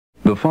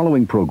The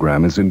following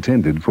program is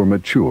intended for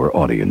mature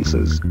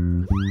audiences.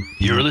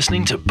 You're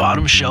listening to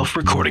Bottom Shelf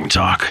Recording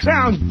Talk.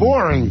 Sounds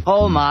boring.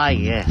 Oh my,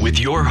 yes. With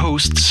your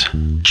hosts,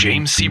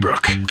 James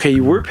Seabrook. Okay,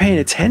 you were paying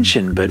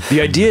attention, but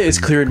the idea is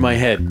clear in my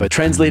head, but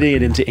translating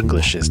it into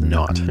English is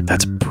not.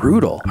 That's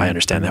brutal. I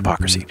understand the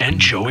hypocrisy. And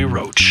Joey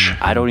Roach.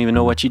 I don't even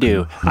know what you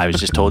do. I was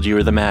just told you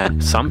were the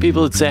man. Some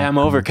people would say I'm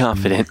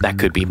overconfident. That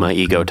could be my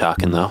ego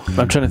talking, though.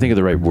 I'm trying to think of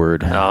the right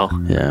word. Oh,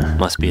 Yeah.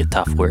 must be a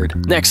tough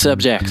word. Next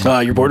subject.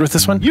 You're bored with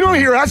this one? You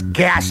don't hear us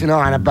gassing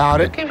on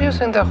about it. Keep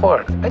using the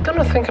word. I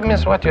don't think it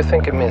means what you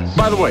think it means.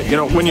 By the way,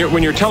 when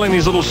you're telling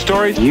these little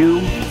stories, You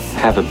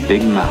have a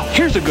big mouth.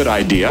 here's a good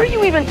idea. What are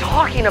you even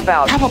talking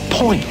about? Have a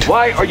point.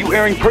 Why are you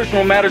airing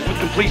personal matters with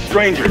complete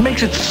strangers? It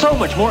makes it so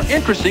much more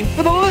interesting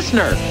for the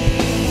listener.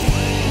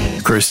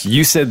 Of course,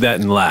 you said that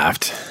and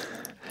laughed.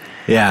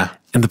 Yeah.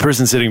 And the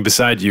person sitting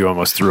beside you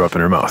almost threw up in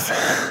her mouth.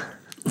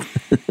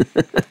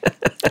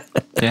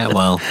 Yeah,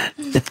 well,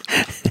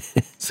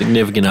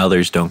 significant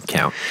others don't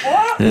count.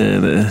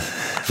 And,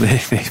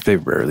 they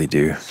rarely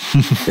do.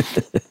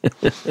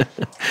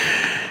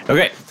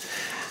 Okay,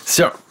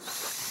 so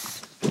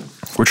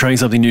we're trying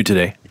something new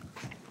today.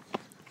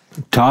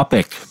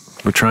 Topic.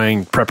 We're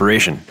trying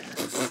preparation.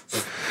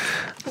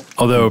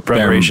 Although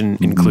preparation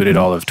included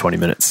all of 20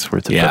 minutes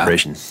worth of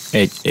preparation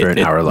for an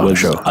hour-long was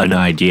show. An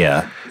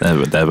idea.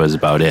 That was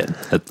about it.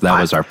 That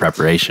was our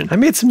preparation. I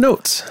made some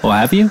notes. Oh,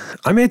 have you?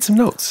 I made some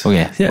notes.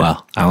 Okay. Yeah.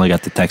 Well, I only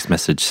got the text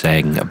message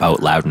saying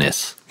about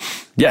loudness.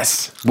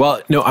 Yes.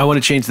 Well, no, I want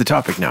to change the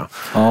topic now.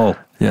 Oh.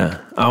 Yeah.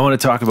 I want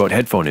to talk about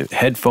headphone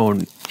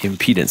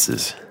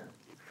impedances.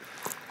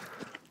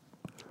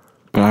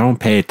 But I don't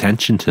pay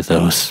attention to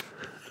those.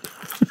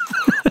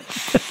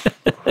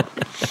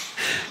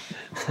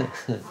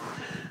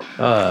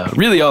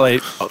 Really, all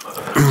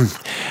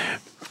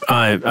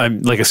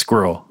I'm like a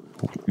squirrel.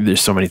 There's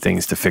so many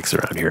things to fix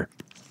around here,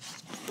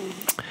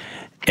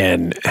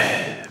 and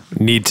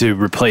need to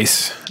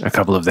replace a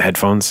couple of the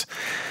headphones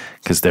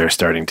because they're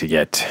starting to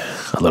get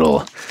a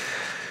little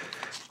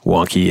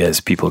wonky as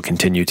people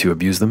continue to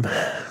abuse them.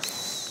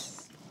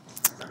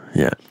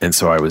 Yeah, and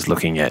so I was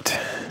looking at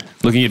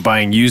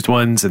buying used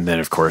ones, and then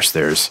of course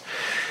there's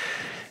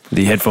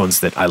the headphones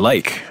that I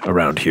like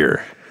around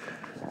here.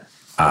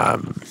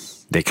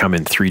 They come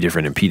in 3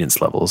 different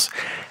impedance levels.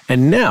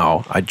 And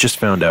now I just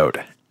found out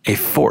a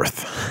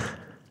 4th,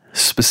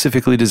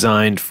 specifically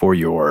designed for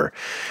your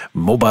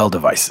mobile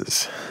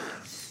devices.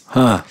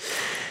 Huh.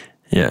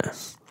 Yeah.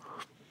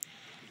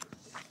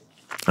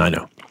 I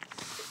know.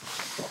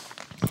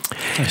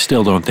 I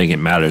still don't think it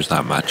matters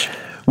that much.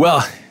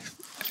 Well,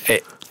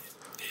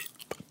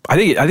 I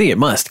think it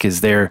must,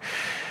 because they're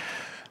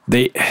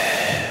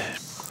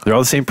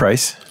all the same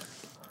price.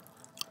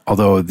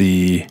 Although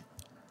the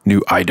new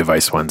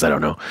iDevice ones, I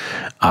don't know.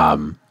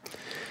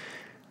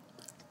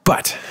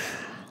 But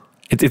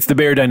it's the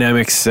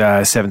Beyerdynamics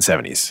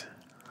 770s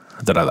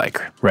that I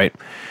like, right?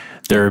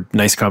 They're a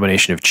nice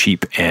combination of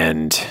cheap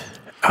and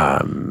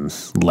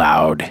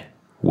loud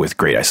with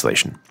great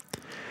isolation.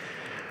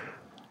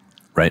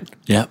 Right?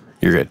 Yeah.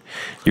 You're good.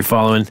 You're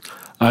following?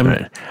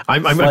 I'm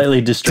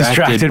slightly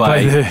distracted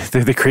by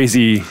the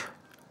crazy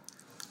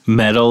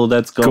metal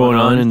that's going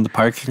on in the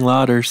parking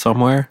lot or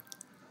somewhere.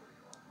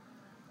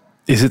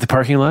 Is it the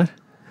parking lot?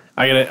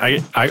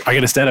 I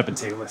gotta stand up and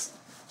take a listen.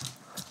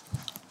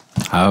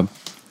 I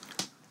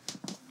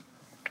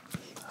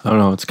don't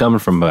know. It's coming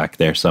from back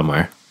there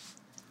somewhere.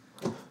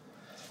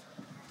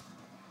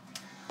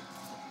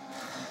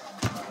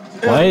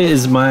 Why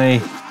is my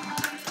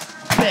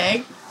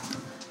Big?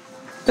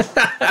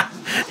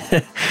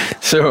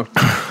 So,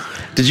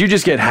 did you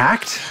just get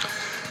hacked?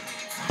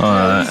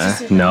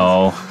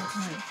 no?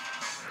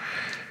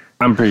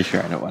 I'm pretty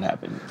sure I know what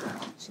happened.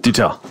 Do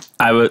tell.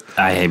 I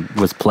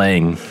was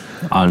playing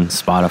on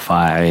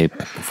Spotify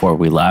before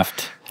we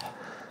left,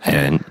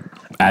 and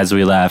as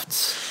we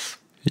left,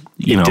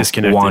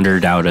 disconnected.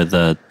 wandered out of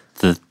the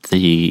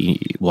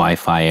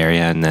Wi-Fi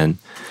area, and then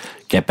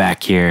get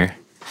back here.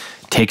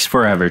 Takes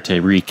forever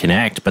to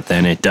reconnect, but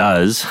then it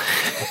does,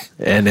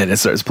 And then it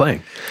starts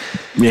playing.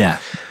 Yeah,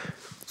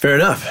 Fair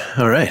enough.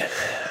 All right.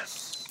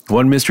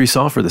 One mystery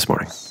solved for this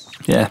morning.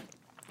 yeah.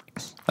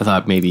 I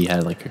thought maybe you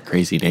had like a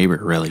crazy neighbor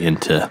really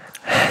into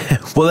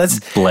Well, that's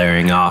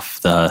blaring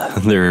off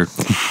their.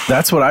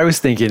 That's what I was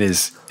thinking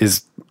is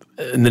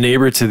the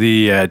neighbor to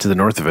the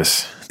north of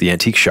us, the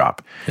antique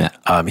shop. Yeah.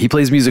 He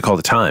plays music all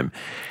the time,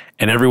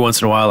 and every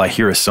once in a while I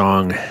hear a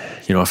song.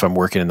 If I'm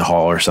working in the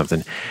hall or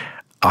something,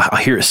 I'll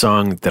hear a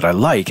song that I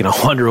like, and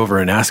I'll wander over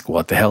and ask,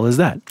 "What the hell is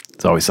that?"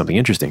 It's always something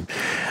interesting.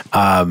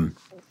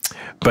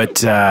 But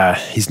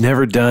he's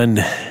never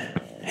done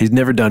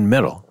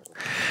metal.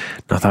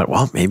 And I thought,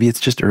 well, maybe it's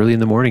just early in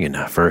the morning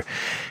enough. Or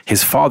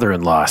his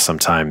father-in-law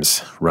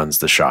sometimes runs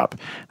the shop.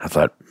 I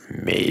thought,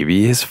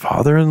 maybe his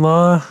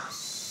father-in-law?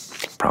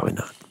 Probably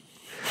not.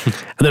 And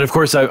then, of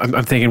course,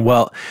 I'm thinking,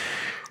 well,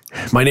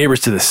 my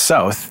neighbors to the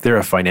south, they're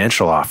a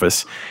financial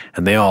office,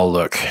 and they all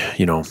look,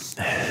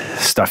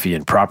 stuffy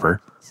and proper.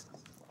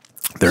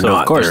 They're So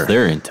not. of course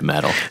they're into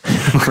metal.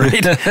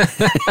 Right?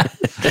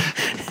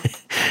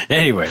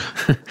 Anyway,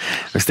 I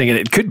was thinking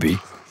it could be.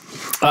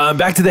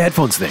 Back to the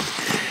headphones thing.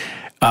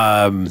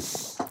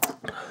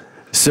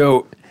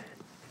 So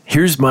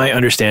here's my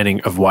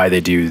understanding of why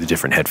they do the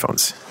different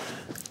headphones.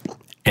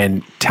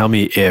 And tell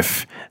me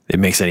if it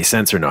makes any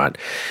sense or not.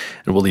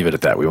 And we'll leave it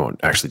at that. We won't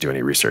actually do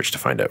any research to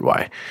find out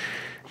why.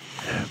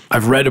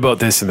 I've read about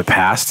this in the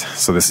past,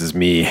 so this is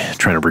me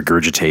trying to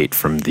regurgitate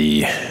from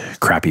the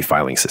crappy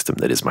filing system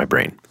that is my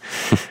brain.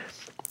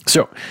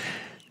 So,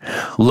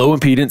 low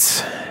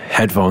impedance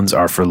headphones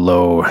are for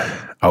low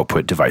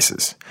output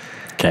devices.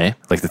 Okay.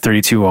 Like the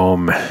 32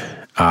 ohm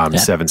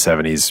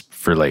 770s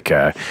for like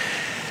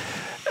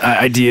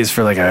ideas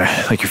for like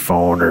your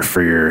phone or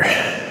for your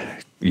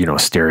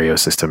stereo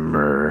system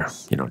or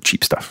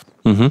cheap stuff.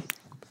 Mm-hmm.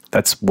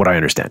 That's what I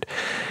understand.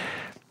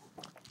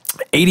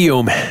 80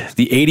 ohm,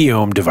 the 80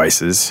 ohm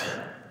devices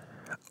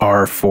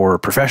are for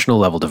professional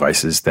level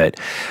devices that,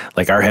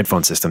 like our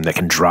headphone system, that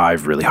can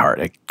drive really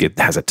hard. It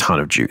has a ton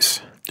of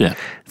juice. Yeah.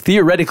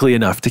 Theoretically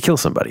enough to kill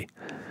somebody,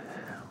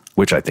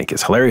 which I think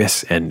is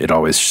hilarious, and it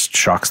always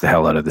shocks the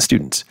hell out of the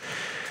students.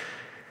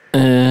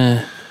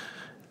 Are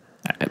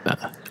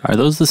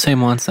those the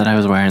same ones that I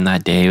was wearing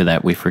that day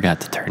that we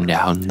forgot to turn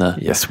down?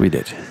 Yes, we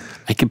did.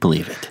 I could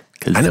believe it.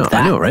 I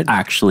know, right?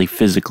 Actually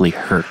physically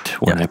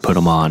hurt when I put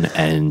them on,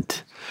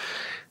 and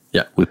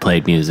we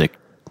played music.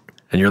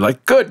 And you're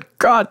like, good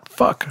God,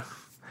 fuck.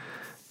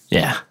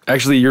 Yeah.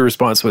 Actually, your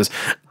response was,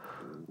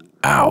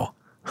 ow.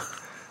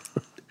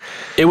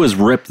 It was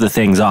rip the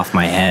things off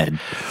my head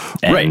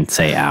and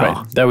say ow.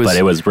 Right. But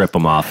it was rip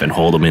them off and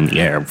hold them in the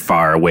air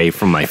far away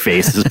from my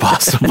face as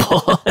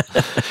possible.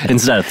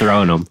 Instead of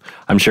throwing them.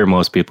 I'm sure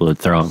most people would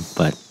throw them,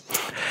 but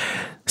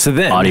so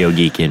then audio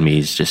geek in me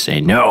is just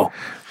saying no.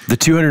 The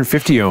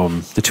 250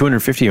 ohm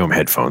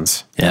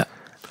headphones. Yeah.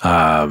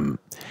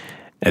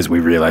 As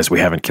we realize we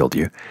haven't killed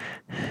you.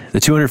 The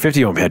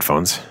 250 ohm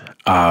headphones,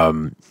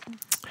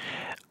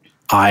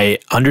 I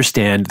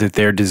understand that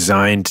they're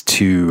designed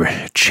to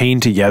chain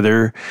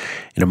together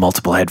in a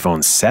multiple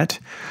headphone set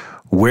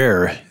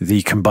where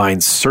the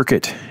combined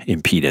circuit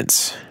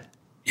impedance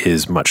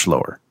is much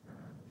lower.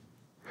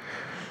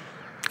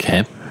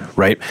 Okay.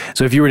 Right?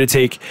 So if you were to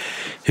take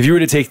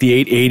the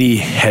 880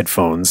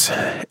 headphones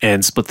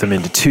and split them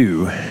into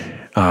two,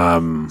 I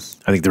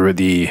think there would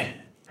be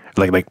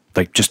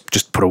like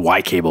just put a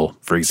Y cable,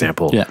 for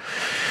example. Yeah.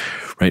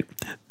 Right.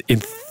 In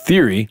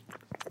theory,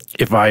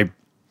 if I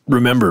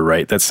remember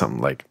right, that's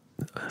something like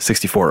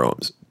 64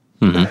 ohms.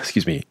 Mm-hmm.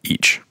 Excuse me,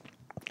 each.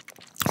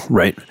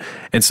 Right.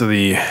 And so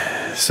they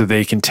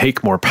can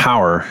take more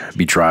power,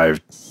 be driven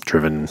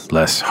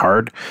less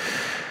hard.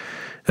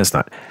 That's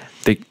not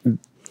they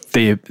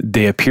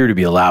appear to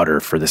be louder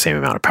for the same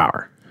amount of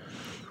power.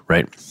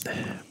 Right.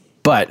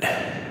 But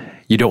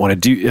you don't want to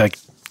do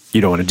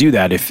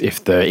that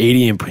if the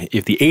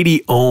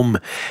 80 ohm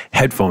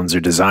headphones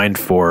are designed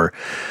for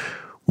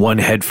one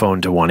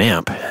headphone to 1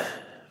 amp.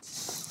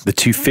 The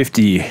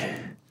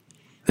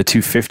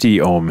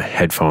 250 ohm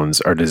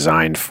headphones are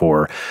designed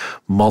for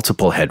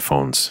multiple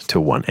headphones to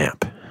 1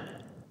 amp.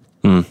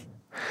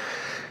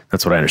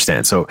 That's what I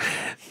understand. So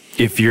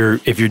if you're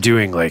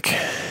doing like,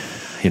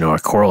 a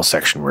choral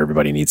section where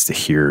everybody needs to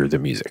hear the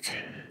music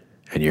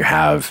and you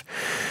have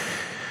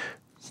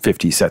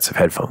 50 sets of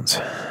headphones,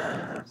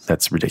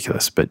 that's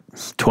ridiculous, but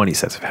 20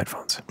 sets of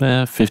headphones.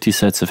 50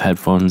 sets of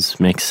headphones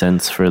makes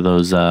sense for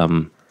those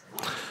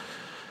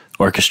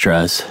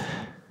orchestras,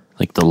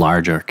 like the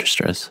large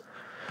orchestras.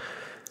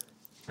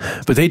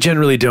 But they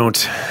generally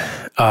don't.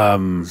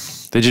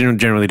 They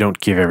generally don't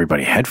give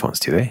everybody headphones,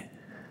 do they?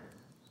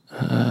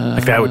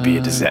 Like that would be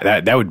a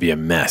disaster. That would be a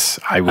mess.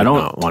 I don't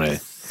not want to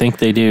think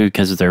they do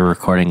because they're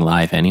recording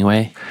live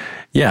anyway.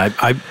 Yeah,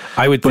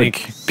 I would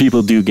think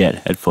people do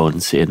get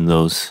headphones in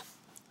those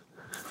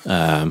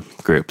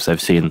groups.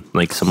 I've seen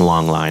like some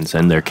long lines,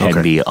 and there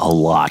can be a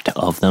lot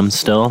of them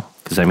still.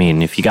 Because I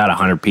mean, if you got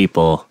 100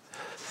 people,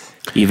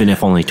 even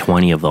if only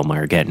 20 of them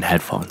are getting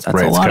headphones,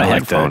 that's a lot of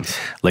headphones.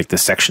 Like the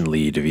section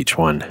lead of each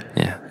one.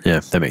 Yeah,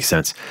 that makes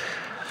sense.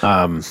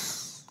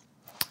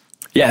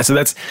 Yeah, so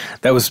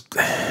that was.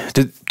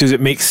 Does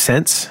it make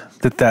sense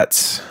that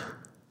that's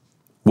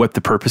what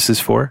the purpose is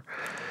for?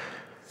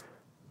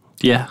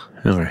 Yeah.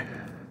 Okay.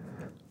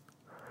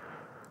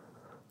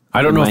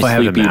 I don't know if I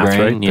have the math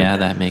right. Yeah,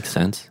 that makes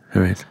sense.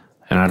 All right.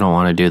 And I don't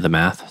want to do the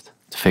math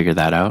to figure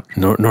that out.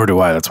 Nor do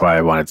I. That's why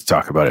I wanted to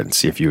talk about it and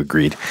see if you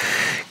agreed,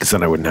 because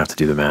then I wouldn't have to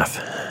do the math.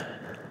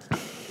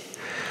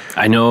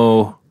 I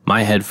know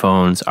my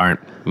headphones aren't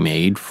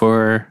made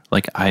for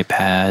like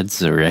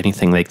iPads or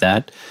anything like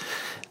that.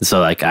 So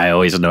like I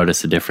always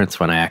notice a difference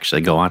when I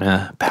actually go on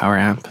a power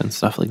amp and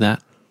stuff like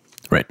that.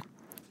 Right.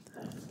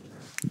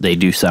 They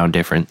do sound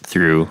different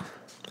through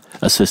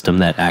a system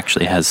that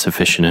actually has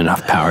sufficient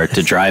enough power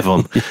to drive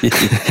them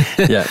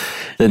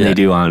than they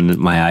do on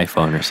my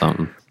iPhone or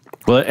something.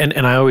 Well,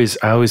 and I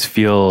always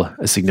feel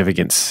a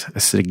significant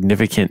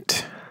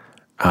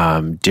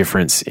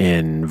difference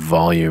in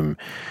volume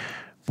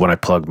when I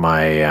plug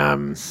my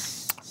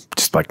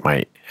just like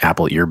my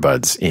Apple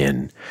earbuds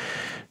in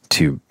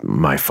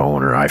my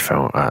phone or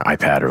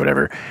iPad or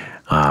whatever,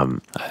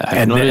 and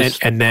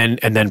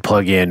then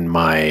plug in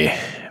my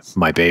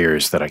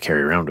Bayers that I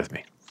carry around with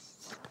me.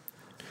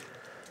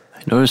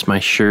 I noticed my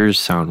Sures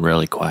sound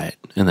really quiet,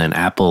 and then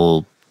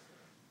Apple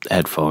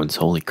headphones.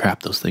 Holy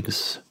crap, those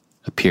things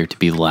appear to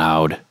be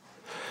loud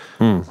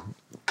on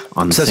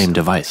the same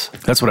device.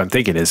 That's what I'm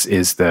thinking.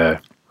 Is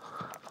the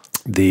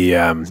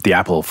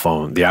Apple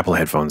phone, the Apple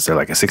headphones? They're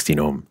like a 16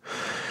 ohm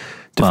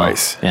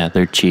device. Well, yeah,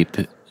 they're cheap,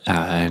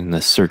 and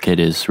the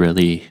circuit is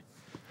really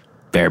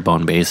bare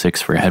bone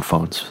basics for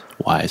headphones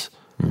wise.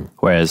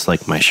 Whereas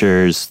like my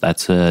Sures,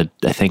 that's I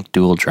think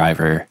dual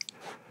driver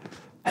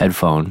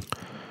headphone.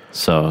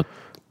 So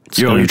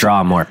it's going to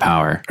draw more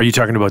power. Are you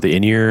talking about the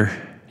in-ear?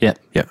 Yep.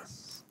 Yep.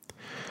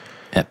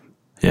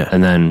 Yeah.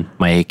 And then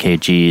my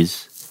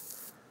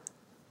AKGs,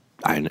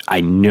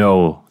 I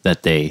know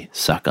that they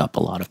suck up a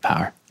lot of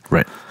power.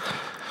 Right.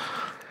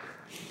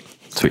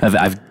 Sweet.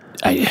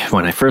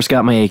 When I first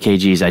got my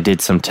AKGs, I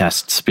did some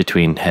tests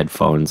between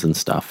headphones and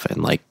stuff,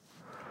 and like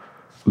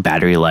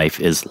battery life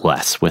is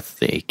less with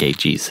the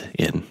AKGs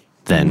in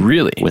than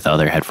really with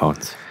other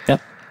headphones.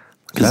 Yep.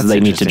 Because they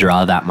need to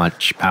draw that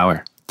much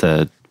power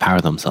to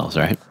power themselves,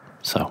 right?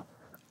 So.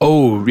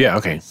 Oh, yeah,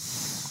 okay.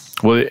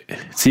 Well,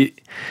 see,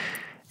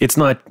 it's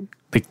not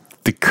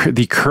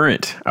the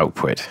current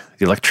output,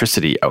 the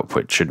electricity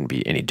output shouldn't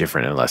be any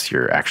different unless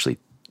you're actually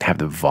have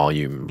the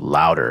volume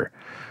louder,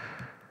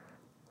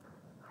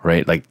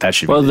 right? Like that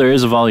should. Well, there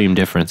is a volume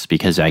difference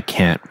because I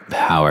can't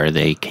power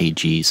the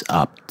AKGs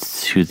up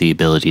to the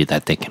ability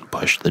that they can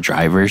push the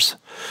drivers.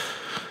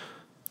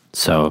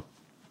 So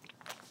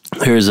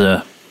there's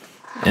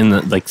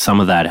like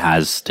some of that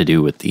has to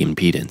do with the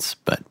impedance,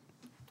 but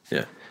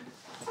yeah,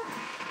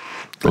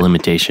 the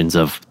limitations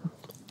of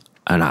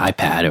an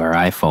iPad or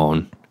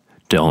iPhone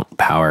don't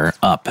power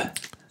up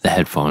the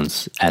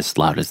headphones as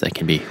loud as they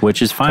can be,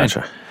 which is fine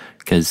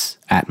because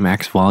at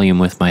max volume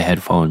with my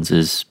headphones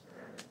is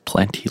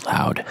plenty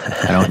loud.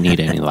 I don't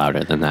need any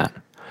louder than that.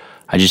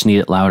 I just need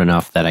it loud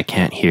enough that I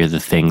can't hear the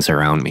things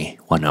around me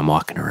when I'm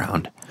walking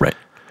around. Right.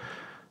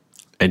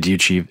 And do you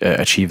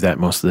achieve that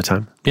most of the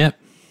time? Yep.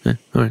 Yeah.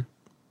 All right.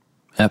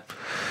 Yep.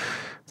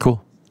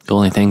 Cool. The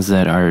only things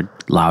that are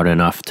loud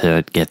enough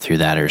to get through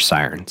that are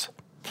sirens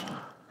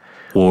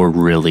or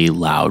really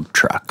loud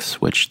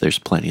trucks, which there's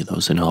plenty of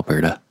those in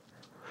Alberta.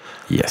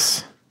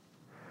 Yes.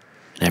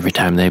 And every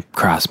time they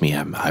cross me,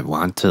 I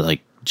want to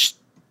like just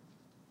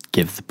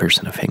give the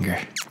person a finger.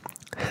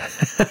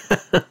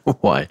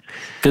 Why?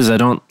 Because I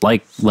don't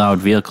like loud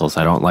vehicles.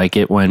 I don't like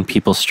it when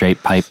people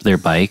straight pipe their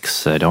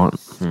bikes. I don't.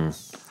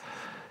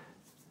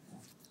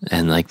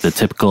 And like the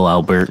typical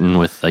Albertan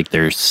with like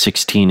their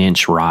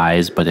 16-inch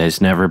rise, but has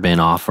never been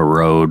off a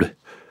road.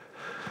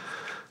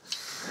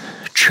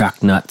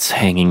 Truck nuts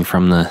hanging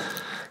from the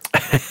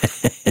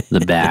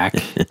back.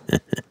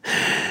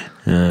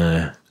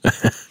 Yeah.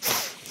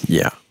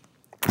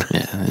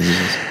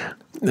 Yeah.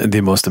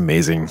 The most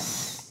amazing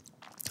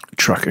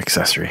truck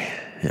accessory.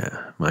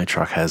 Yeah. My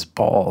truck has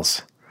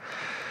balls.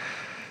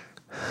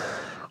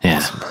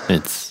 Yeah.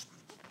 It's.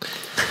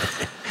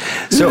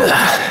 So,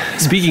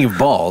 speaking of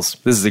balls,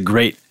 this is a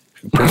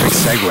perfect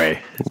segue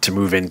to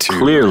move into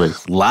clearly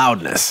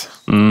loudness.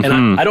 Mm-hmm.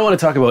 And I don't want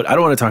to talk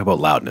about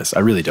loudness. I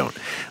really don't.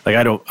 Like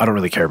I don't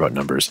really care about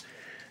numbers.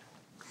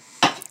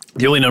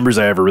 The only numbers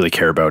I ever really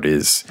care about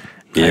is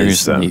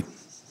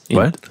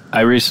what?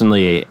 I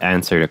recently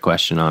answered a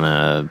question on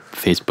a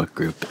Facebook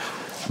group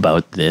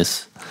about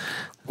this.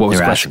 What was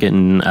the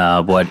question?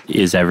 Asking what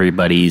is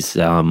everybody's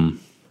average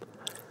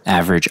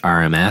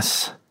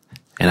RMS?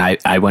 And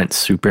I went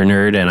super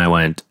nerd and I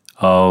went,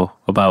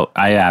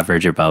 I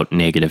average about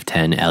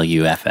 -10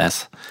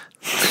 LUFS.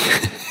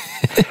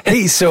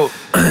 Hey,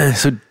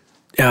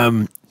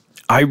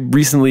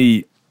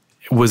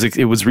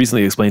 it was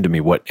recently explained to me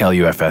what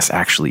LUFS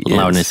actually is.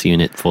 Loudness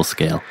unit full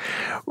scale.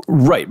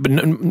 Right,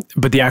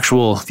 but the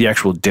actual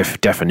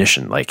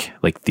definition, like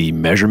the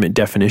measurement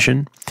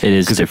definition, it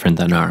is different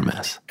than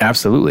RMS.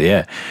 Absolutely,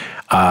 yeah.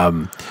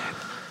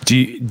 Do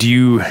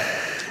you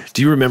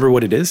remember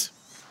what it is?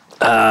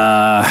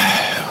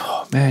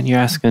 Man, you're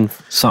asking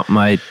something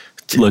I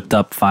looked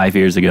up 5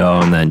 years ago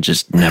and then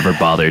just never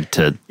bothered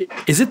to.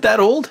 Is it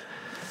that old?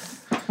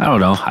 I don't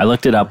know. I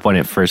looked it up when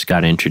it first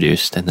got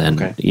introduced, and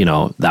then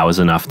that was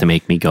enough to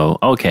make me go,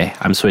 okay,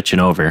 I'm switching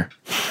over.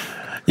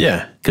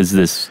 Yeah, because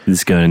this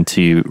is going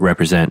to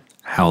represent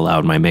how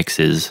loud my mix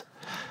is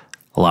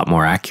a lot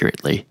more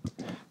accurately,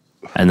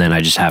 and then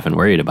I just haven't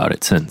worried about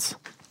it since.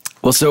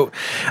 Well, so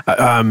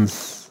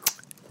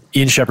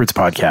Ian Shepherd's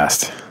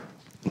podcast,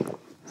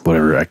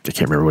 whatever, I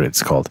can't remember what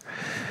it's called.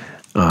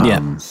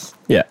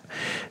 Yeah.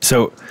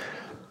 So,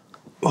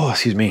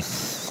 excuse me.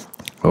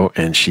 Oh,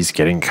 and she's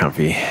getting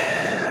comfy,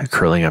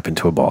 curling up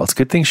into a ball. It's a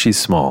good thing she's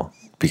small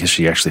because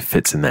she actually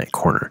fits in that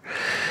corner.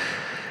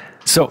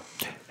 So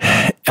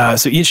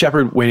Ian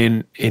Shepherd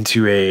went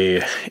into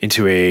a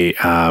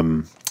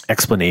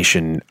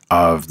explanation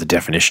of the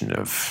definition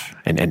of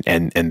and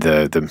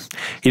the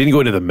he didn't go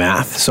into the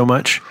math so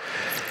much,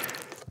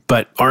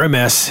 But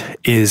RMS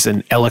is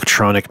an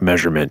electronic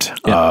measurement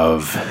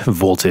of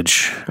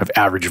voltage, of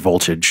average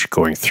voltage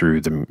going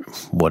through the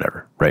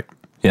whatever, right?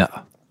 Yeah.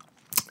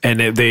 And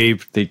they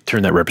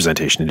turn that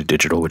representation into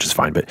digital, which is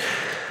fine. But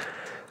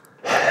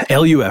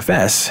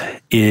LUFS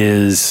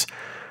is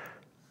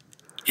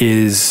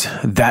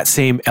that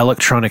same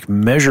electronic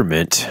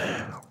measurement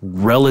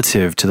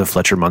relative to the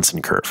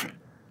Fletcher-Munson curve.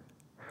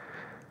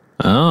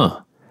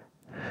 Oh.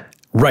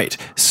 Right.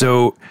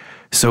 So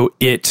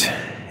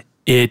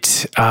it's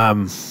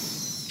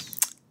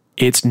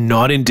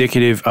not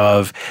indicative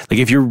of, like,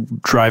 if you're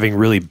driving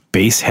really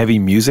bass heavy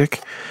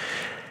music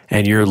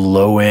and your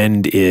low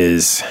end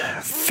is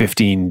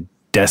 15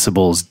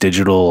 decibels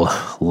digital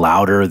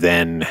louder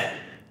than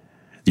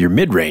your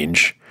mid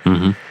range,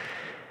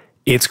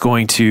 it's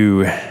going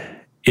to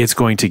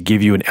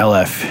give you an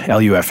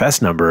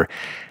LUFS number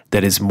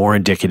that is more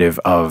indicative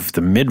of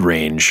the mid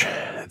range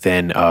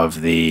than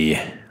of the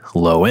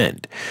low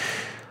end.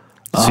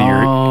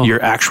 So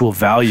your actual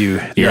value,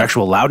 your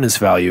actual loudness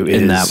value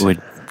is... And that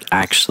would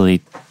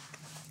actually...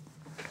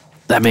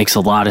 That makes a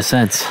lot of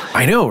sense.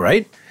 I know,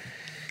 right?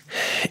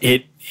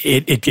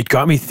 It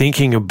got me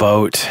thinking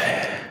about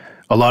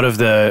a lot of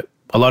the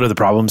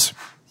problems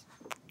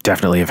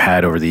definitely have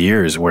had over the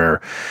years, where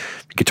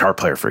a guitar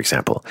player, for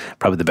example,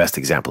 probably the best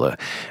example.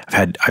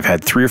 I've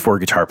had 3 or 4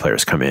 guitar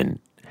players come in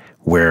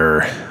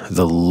where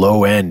the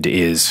low end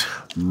is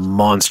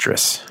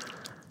monstrous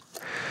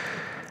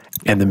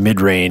and the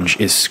mid-range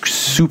is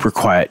super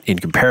quiet in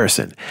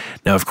comparison.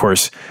 Now, of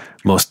course,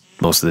 most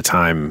of the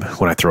time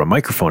when I throw a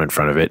microphone in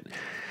front of it,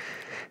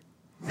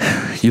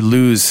 you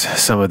lose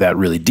some of that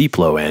really deep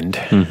low end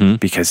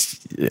because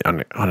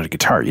on a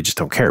guitar, you just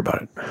don't care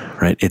about it,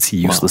 right? It's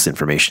useless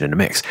information in a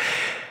mix.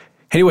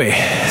 Anyway,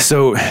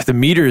 so the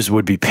meters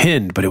would be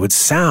pinned, but it would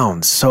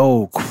sound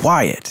so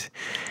quiet.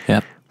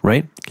 Yep.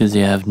 Right? Because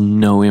you have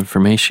no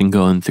information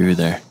going through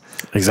there.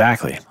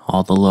 Exactly.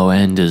 All the low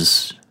end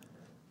is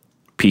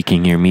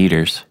peaking your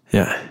meters.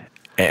 Yeah.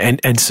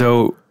 And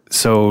so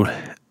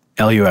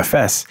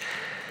LUFS,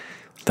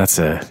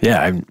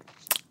 I'm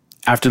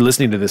after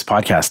listening to this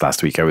podcast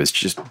last week, I was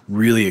just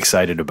really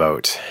excited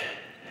about.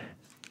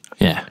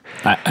 Yeah.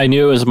 I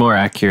knew it was a more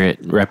accurate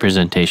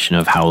representation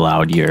of how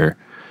loud your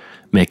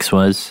mix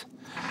was.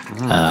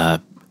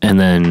 And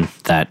then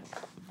that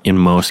in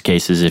most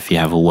cases, if you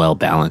have a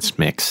well-balanced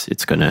mix,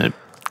 it's going to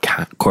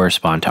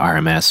correspond to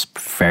RMS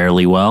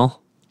fairly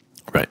well.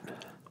 Right.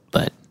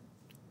 But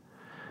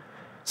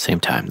same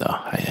time, though,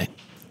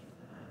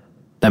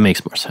 that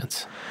makes more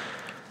sense.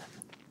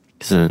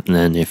 Because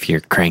then if you're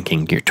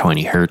cranking your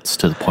 20 hertz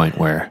to the point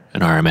where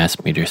an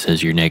RMS meter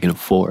says you're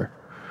 -4.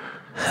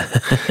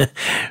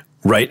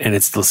 Right, and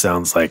it still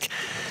sounds like,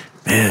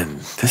 man,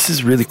 this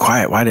is really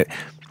quiet.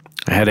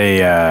 I had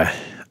a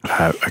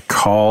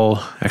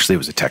call, actually it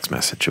was a text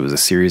message. It was a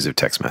series of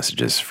text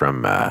messages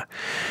from a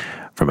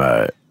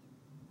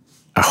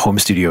home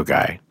studio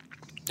guy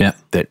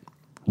that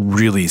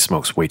really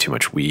smokes way too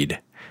much weed.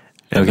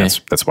 And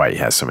that's why he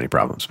has so many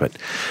problems. But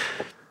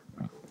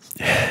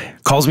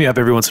calls me up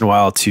every once in a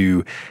while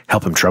to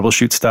help him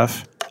troubleshoot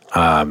stuff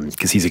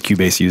because he's a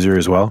Cubase user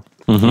as well.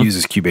 He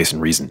uses Cubase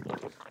and Reason.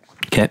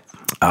 Okay.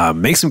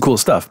 Makes some cool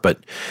stuff,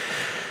 but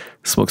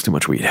smokes too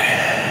much weed.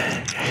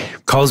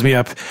 Calls me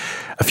up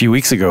a few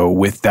weeks ago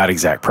with that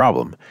exact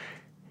problem.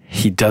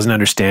 He doesn't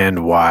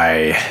understand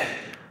why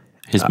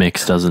his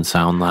mix doesn't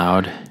sound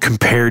loud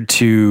compared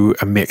to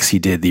a mix he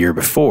did the year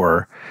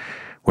before,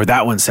 where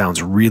that one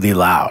sounds really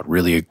loud,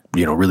 really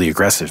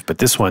aggressive. But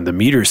this one, the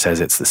meter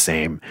says it's the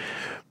same,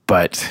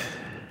 but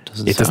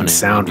it doesn't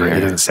sound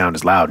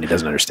as loud, and he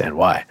doesn't understand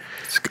why.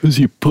 It's because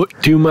you put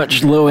too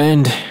much low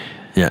end.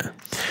 Yeah.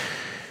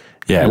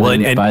 Yeah.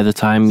 And by the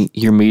time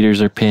your meters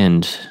are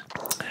pinned,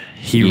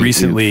 he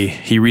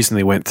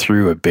recently went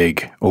through a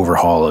big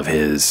overhaul of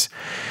his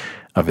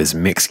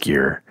mix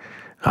gear.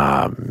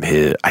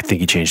 I think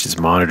he changed his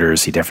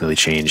monitors. He definitely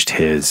changed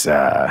his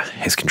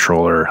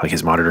controller, like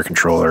his monitor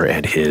controller,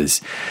 and he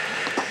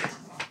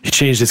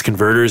changed his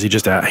converters. He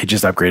just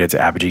upgraded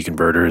to Apogee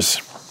converters.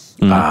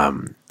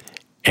 And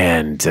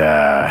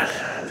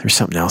there's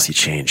something else he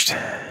changed.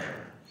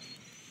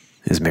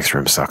 His mix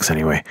room sucks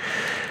anyway.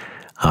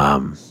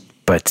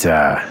 But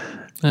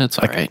that's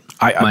all right.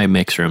 My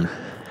mix room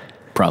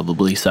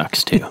probably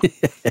sucks too.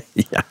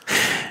 Yeah.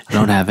 I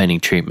don't have any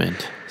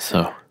treatment,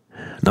 so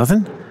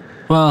nothing.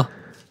 Well,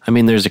 I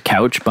mean, there's a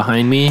couch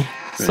behind me,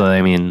 so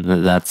I mean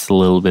that's a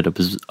little bit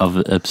of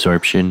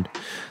absorption.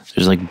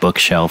 There's like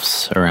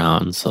bookshelves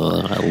around, so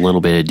a little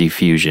bit of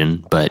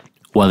diffusion. But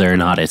whether or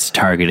not it's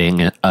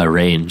targeting a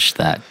range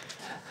that,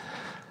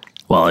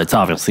 well, it's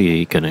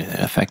obviously going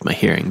to affect my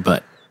hearing,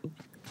 but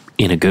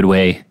in a good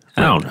way.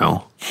 I don't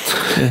know.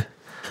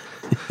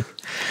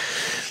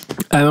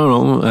 I don't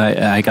know.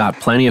 I got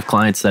plenty of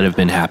clients that have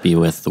been happy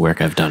with the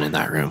work I've done in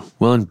that room.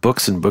 Well, and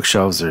books and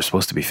bookshelves are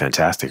supposed to be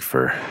fantastic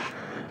for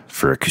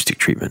acoustic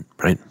treatment,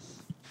 right?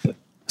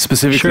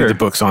 Specifically the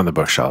books on the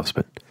bookshelves,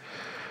 but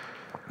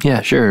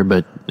yeah, sure.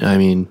 But I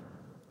mean,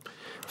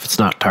 if it's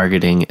not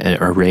targeting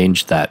a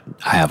range that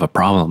I have a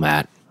problem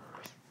at,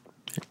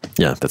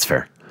 Yeah, that's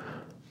fair.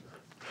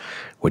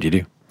 What do you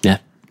do? Yeah.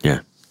 Yeah.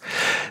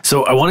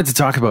 So I wanted to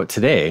talk about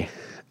today,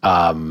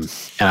 and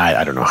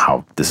I don't know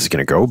how this is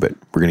going to go, but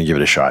we're going to give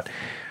it a shot.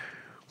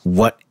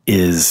 What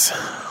is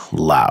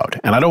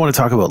loud? And I don't want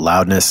to talk about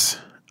loudness.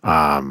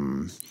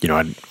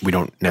 We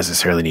don't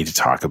necessarily need to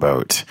talk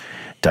about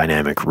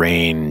dynamic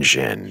range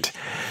and,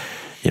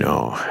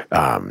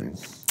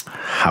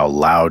 how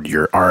loud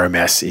your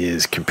RMS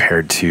is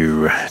compared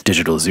to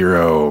digital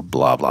zero,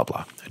 blah, blah,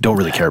 blah. I don't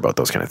really care about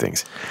those kind of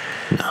things.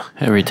 No.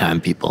 Every time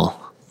people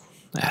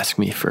ask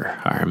me for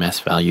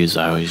RMS values,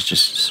 I always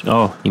just,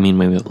 you mean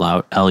maybe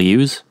loud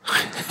LUs?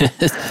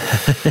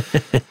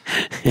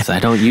 Because I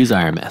don't use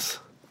RMS.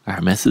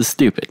 RMS is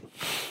stupid.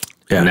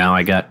 Yeah. And now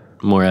I got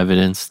more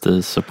evidence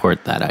to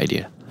support that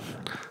idea.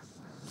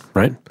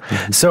 Right?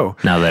 So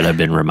now that I've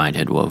been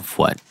reminded of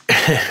what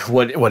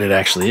it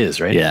actually is,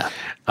 right? Yeah.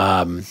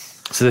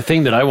 So the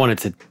thing that I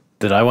wanted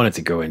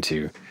to go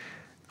into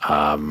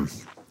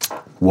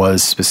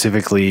was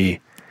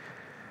specifically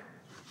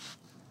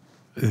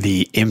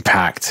the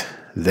impact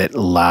that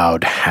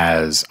loud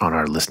has on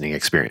our listening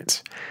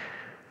experience,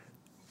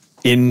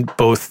 in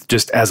both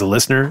just as a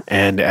listener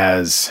and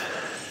as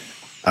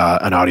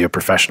an audio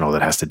professional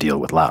that has to deal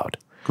with loud.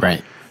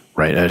 Right.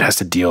 Right. And it has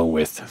to deal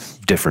with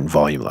different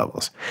volume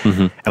levels.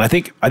 Mm-hmm. And I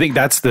think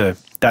that's the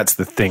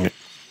thing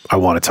I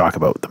want to talk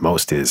about the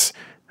most is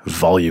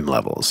volume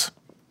levels.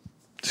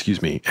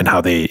 Excuse me, and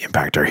how they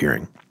impact our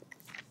hearing.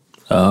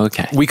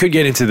 Okay. We could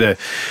get into the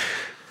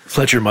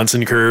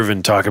Fletcher-Munson curve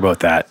and talk about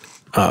that,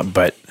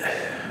 but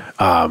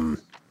I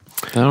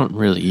don't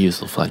really use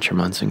the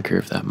Fletcher-Munson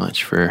curve that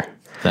much for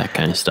that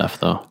kind of stuff,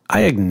 though.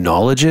 I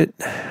acknowledge it.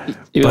 I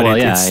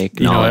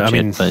acknowledge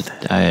it, but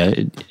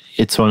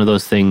it's one of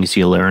those things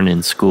you learn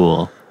in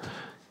school,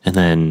 and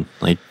then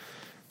like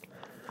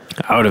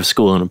out of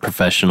school in a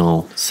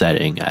professional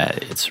setting,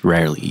 it's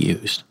rarely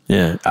used.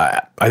 Yeah,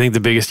 I think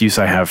the biggest use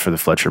I have for the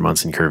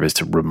Fletcher-Munson curve is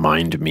to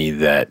remind me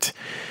that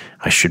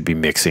I should be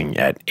mixing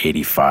at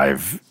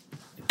 85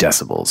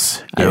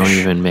 decibels. I don't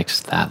even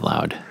mix that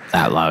loud.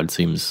 That loud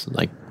seems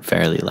like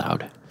fairly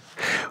loud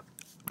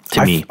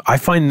to me. I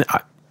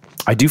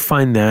do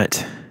find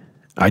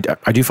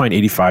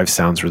 85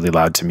 sounds really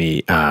loud to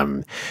me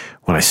when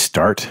I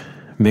start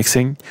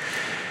mixing.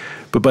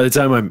 But by the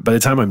time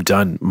I'm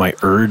done, my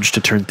urge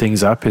to turn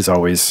things up is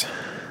always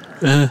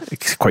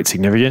quite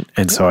significant,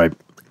 and so I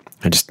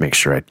just make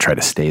sure I try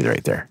to stay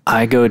right there.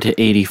 I go to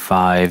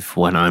 85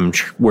 when I'm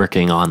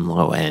working on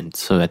low end.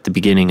 So at the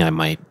beginning, I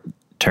might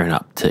turn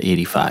up to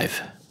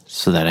 85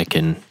 so that I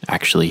can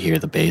actually hear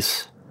the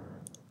bass.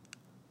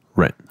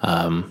 Right.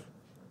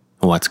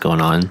 What's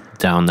going on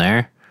down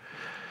there.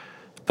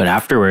 But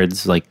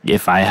afterwards, like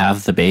if I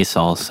have the bass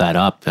all set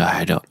up,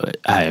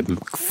 I'm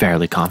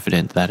fairly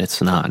confident that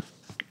it's not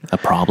a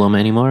problem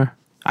anymore.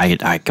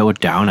 I go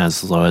down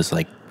as low as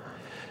like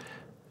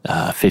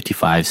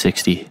 55,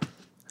 60.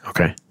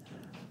 Okay.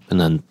 And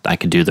then I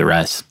could do the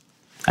rest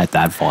at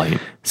that volume.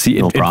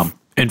 No problem.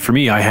 And for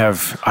me, I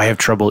have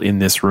trouble in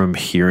this room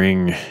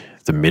hearing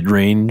the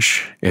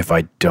mid-range if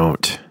I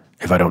don't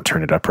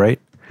turn it up right.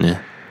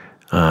 Yeah.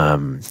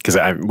 Because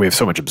we have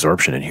so much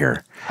absorption in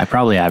here. I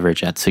probably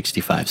average at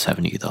 65,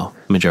 70 though,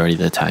 majority of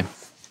the time.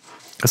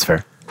 That's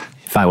fair.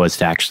 If I was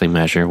to actually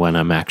measure when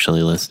I'm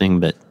actually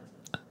listening, but.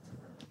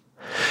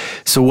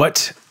 So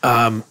what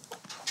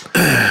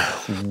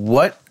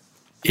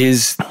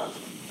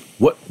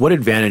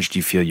advantage do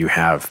you feel you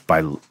have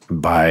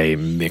by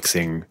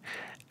mixing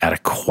at a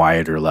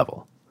quieter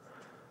level?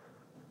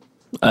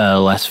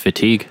 Less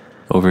fatigue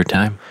over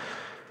time.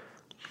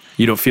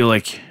 You don't feel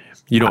like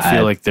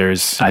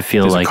there's. I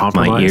feel there's like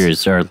my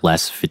ears are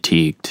less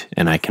fatigued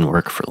and I can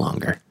work for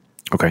longer.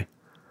 Okay.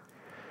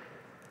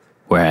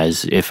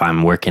 Whereas if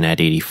I'm working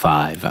at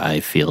 85, I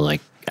feel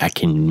like I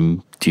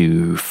can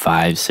do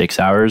 5-6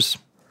 hours.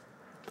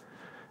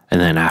 And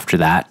then after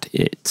that,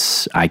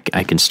 I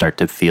can start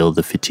to feel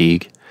the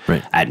fatigue.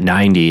 Right. At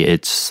 90,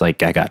 it's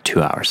like I got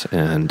 2 hours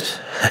and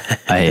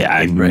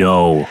I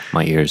know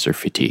my ears are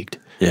fatigued.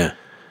 Yeah.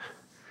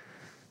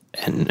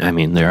 And I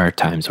mean, there are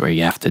times where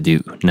you have to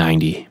do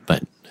 90,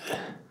 but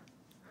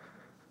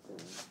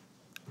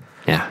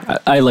yeah,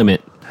 I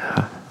limit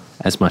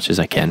as much as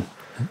I can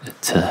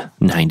to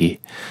 90.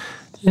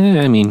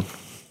 Yeah, I mean,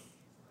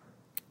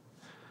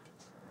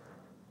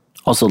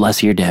 also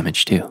less ear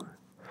damage too.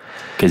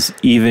 Because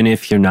even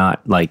if you're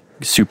not like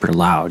super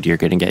loud, you're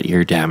going to get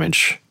ear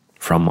damage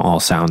from all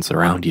sounds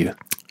around you.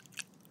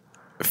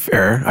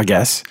 Fair, I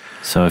guess.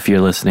 So if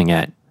you're listening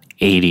at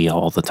 80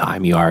 all the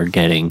time, you are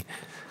getting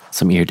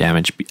some ear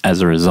damage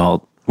as a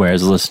result,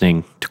 whereas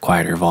listening to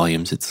quieter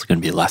volumes, it's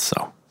going to be less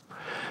so.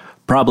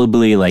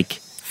 Probably like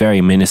very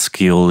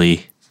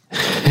minusculely.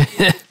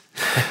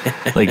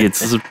 Like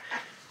it's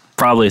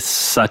probably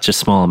such a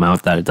small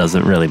amount that it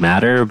doesn't really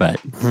matter, but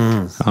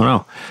I don't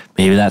know.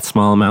 Maybe that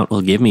small amount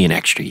will give me an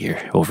extra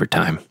year over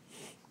time.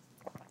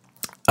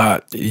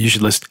 You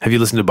should listen. Have you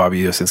listened to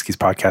Bobby Yosinski's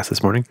podcast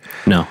this morning?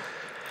 No.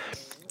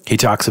 He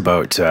talks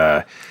about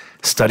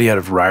study out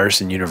of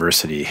Ryerson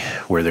University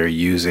where they're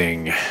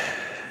using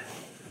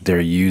they're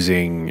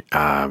using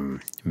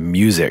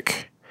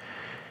music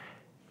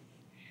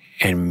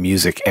and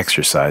music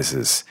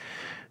exercises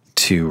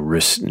to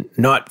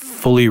not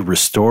fully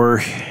restore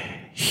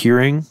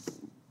hearing,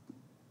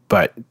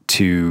 but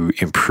to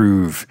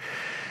improve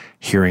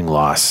hearing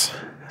loss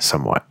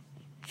somewhat.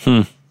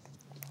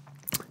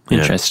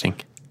 Interesting.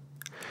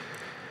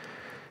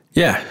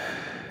 Yeah.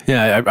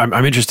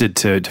 I'm interested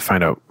to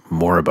find out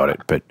more about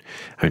it, but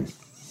I mean,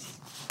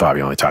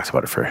 Bobby only talks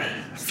about it for a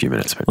few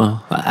minutes. But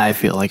Well, I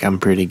feel like I'm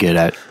pretty good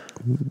at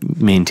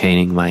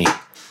maintaining my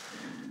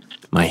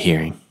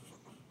hearing.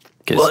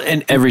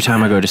 And every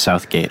time I go to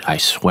Southgate, I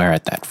swear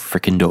at that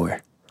freaking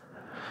door.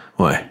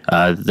 Why?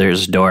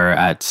 There's a door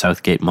at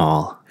Southgate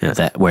Mall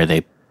where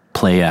they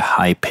play a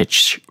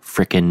high-pitched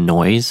freaking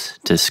noise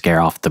to scare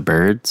off the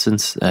birds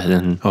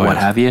and what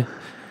have you.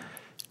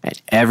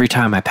 And every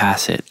time I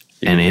pass it,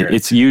 and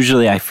it's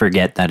usually I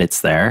forget that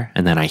it's there,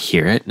 and then I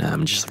hear it, and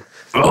I'm just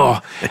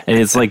and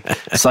it's like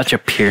such a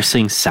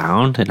piercing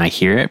sound, and I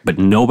hear it, but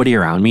nobody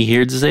around me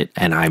hears it,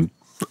 and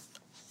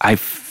I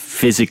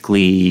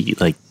physically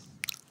like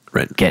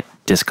get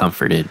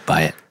discomforted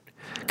by it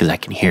because I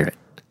can hear it.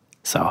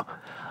 So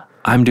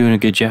I'm doing a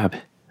good job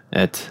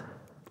at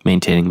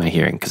maintaining my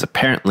hearing, because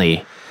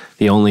apparently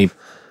the only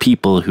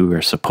people who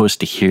are supposed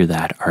to hear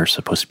that are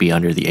supposed to be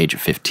under the age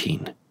of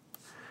 15,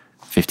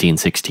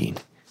 16,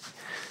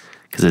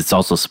 because it's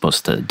also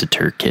supposed to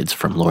deter kids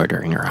from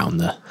loitering around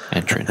the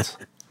entrance.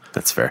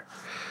 That's fair.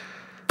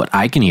 But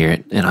I can hear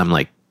it, and I'm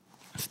like,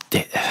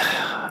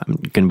 I'm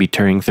going to be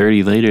turning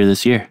 30 later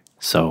this year.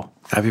 So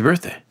happy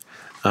birthday.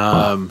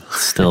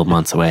 Still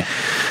months away.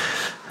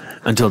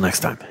 Until next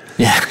time.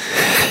 Yeah.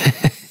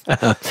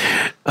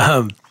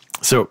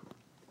 So,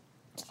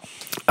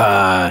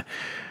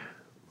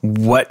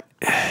 what,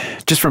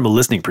 just from a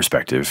listening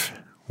perspective,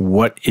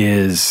 what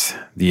is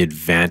the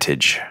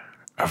advantage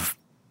of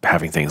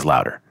having things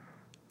louder?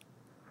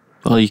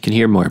 Well, you can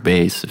hear more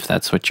bass if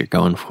that's what you're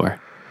going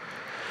for.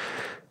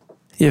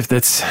 If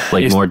that's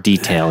more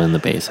detail in the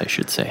bass, I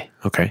should say.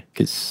 Okay.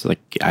 Because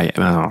I don't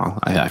know,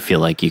 I feel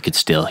like you could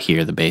still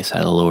hear the bass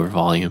at a lower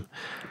volume,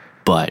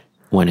 but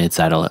when it's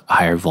at a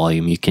higher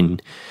volume, you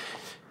can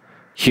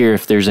hear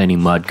if there's any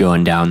mud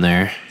going down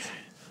there.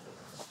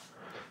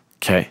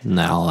 Okay. And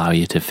that'll allow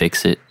you to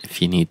fix it if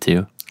you need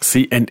to.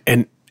 See, and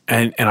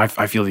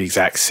I feel the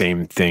exact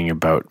same thing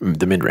about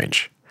the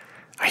mid-range.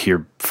 I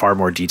hear far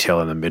more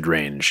detail in the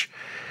mid-range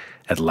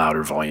at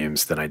louder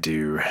volumes than I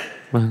do.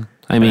 Well,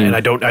 I mean, and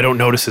I don't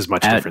notice as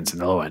much difference in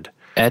the low end.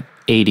 At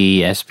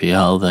 80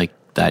 SPL, like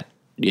that,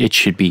 it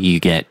should be you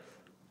get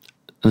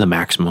the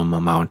maximum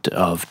amount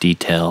of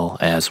detail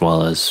as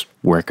well as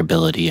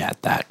workability at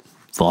that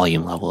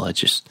volume level.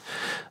 It's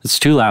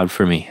too loud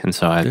for me, and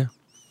so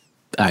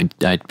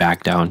I'd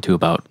back down to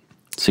about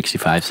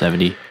 65,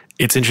 70.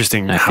 It's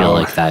interesting. I feel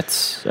like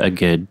that's a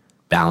good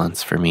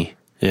balance for me.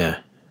 Yeah.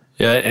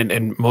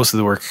 And most of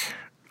the work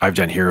I've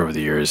done here over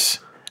the years,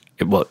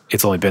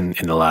 it's only been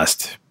in the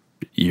last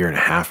year and a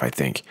half, I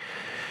think,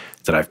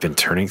 that I've been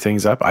turning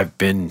things up. I've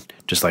been,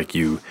 just like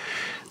you,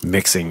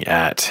 mixing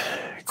at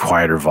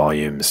quieter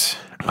volumes,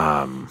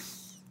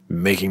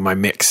 making my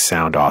mix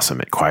sound awesome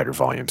at quieter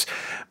volumes.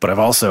 But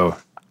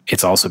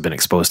it's also been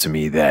exposed to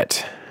me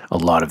that a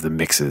lot of the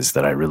mixes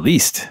that I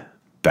released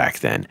back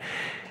then,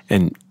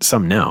 and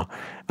some now,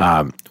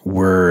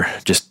 were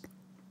just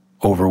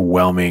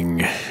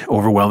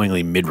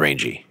overwhelmingly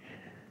mid-rangey.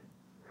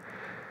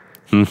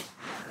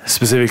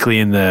 Specifically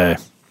in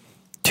the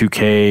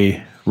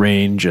 2K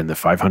range and the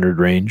 500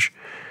 range.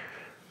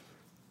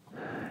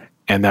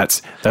 And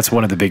that's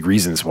one of the big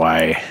reasons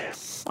why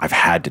I've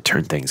had to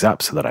turn things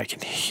up, so that I can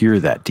hear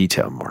that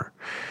detail more.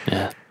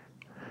 Yeah.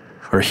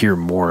 Or hear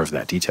more of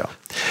that detail.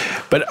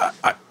 But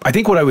I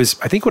think what I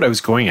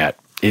was going at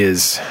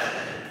is,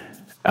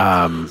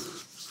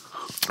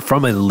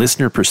 from a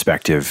listener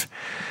perspective,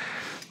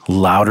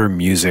 louder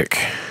music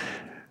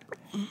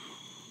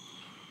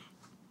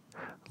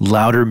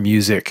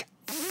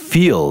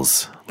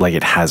feels like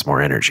it has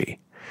more energy.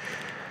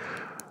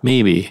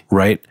 Maybe.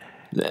 Right?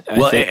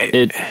 Well,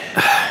 it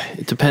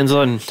depends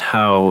on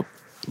how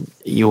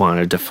you want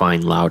to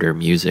define louder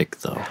music,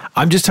 though.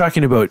 I'm just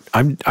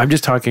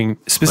talking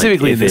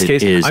specifically in this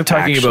case. I'm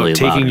talking about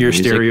taking your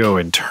stereo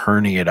and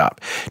turning it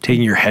up,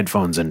 taking your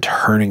headphones and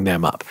turning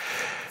them up.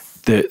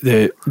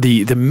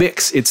 The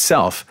mix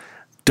itself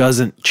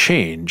doesn't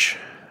change,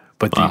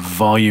 but the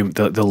volume,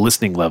 the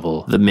listening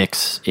level, the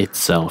mix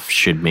itself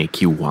should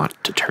make you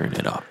want to turn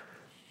it up.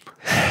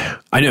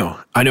 I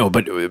know,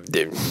 but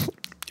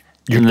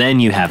and then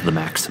you have the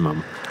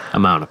maximum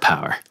amount of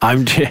power.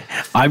 I'm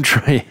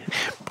trying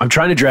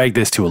to drag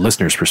this to a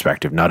listener's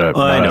perspective, not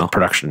a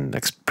production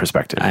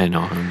perspective. I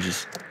know. I'm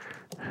just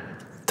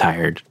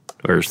tired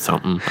or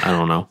something. I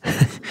don't know.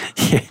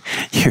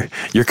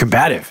 You're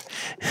combative.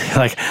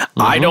 Like,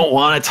 I don't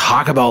want to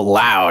talk about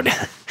loud.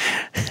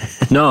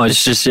 No,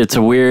 it's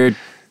a weird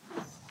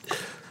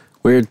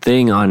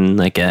thing on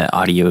like a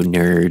audio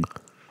nerd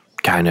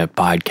kind of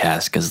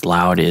podcast, because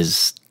loud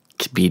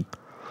could be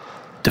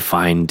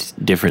defined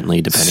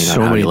differently depending on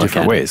so how many you look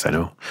different at ways. I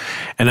know,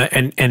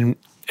 and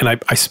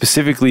I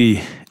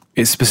specifically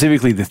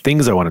the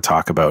things I want to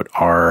talk about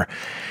are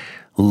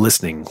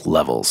listening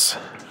levels,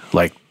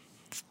 like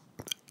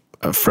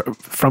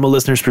from a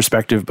listener's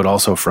perspective, but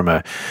also from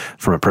a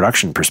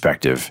production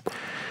perspective.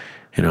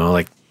 You know,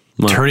 like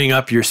turning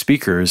up your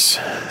speakers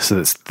so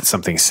that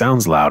something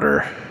sounds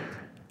louder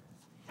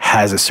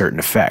has a certain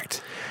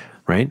effect,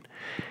 right?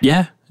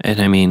 Yeah, and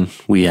I mean,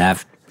 we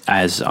have,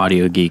 as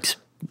audio geeks,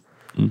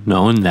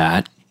 known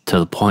that to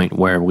the point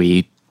where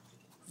we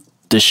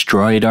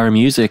destroyed our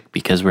music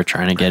because we're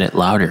trying to get it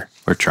louder.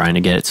 We're trying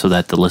to get it so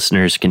that the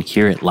listeners can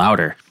hear it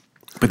louder.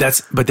 But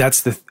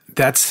that's the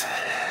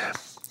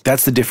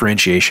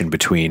differentiation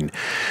between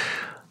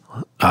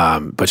a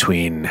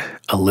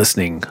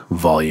listening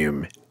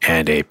volume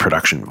and a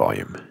production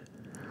volume,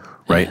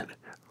 right? Yeah.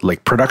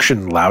 Like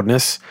production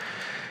loudness,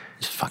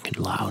 it's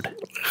fucking loud.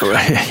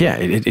 Yeah,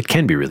 it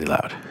can be really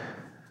loud.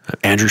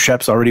 Andrew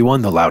Shepp's already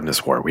won the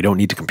loudness war. We don't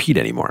need to compete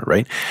anymore,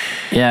 right?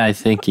 Yeah, I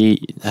think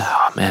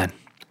oh man,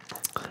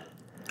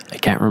 I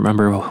can't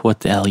remember what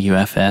the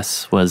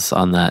LUFS was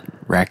on that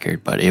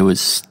record, but it was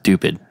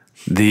stupid.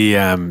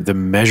 The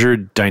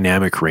measured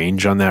dynamic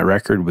range on that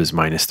record was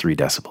 -3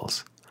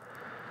 decibels.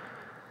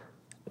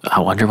 I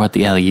wonder what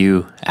the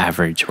LU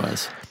average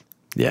was.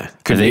 Yeah,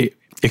 it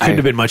couldn't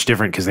have been much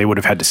different because they would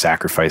have had to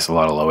sacrifice a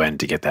lot of low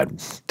end to get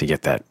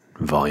that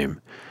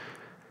volume.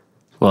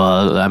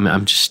 Well,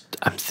 I'm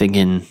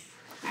thinking,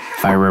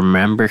 if I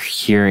remember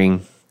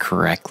hearing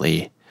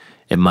correctly,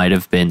 it might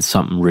have been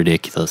something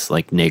ridiculous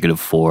like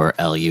 -4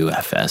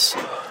 LUFS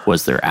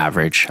was their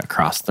average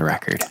across the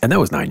record, and that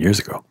was 9 years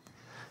ago.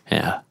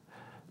 Yeah,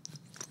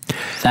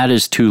 that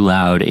is too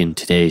loud in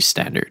today's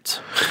standards.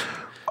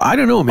 I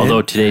don't know, man.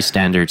 Although today's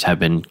standards have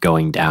been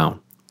going down.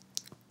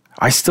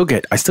 I still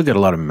get a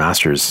lot of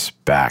masters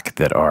back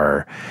that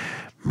are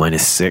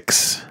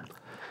 -6,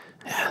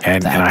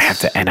 and I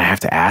have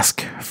to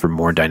ask for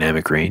more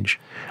dynamic range.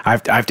 I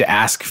have to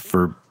ask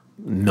for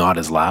not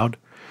as loud.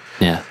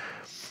 Yeah,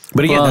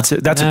 but again,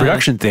 that's a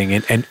production thing,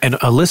 and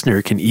a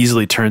listener can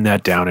easily turn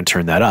that down and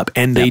turn that up,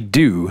 and they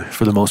do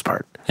for the most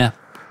part. Yeah,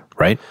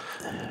 right.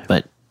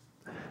 But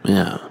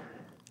yeah,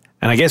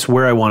 and I guess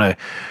where I want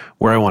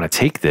to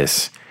take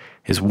this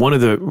is one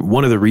of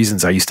the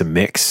reasons I used to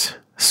mix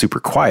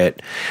super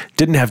quiet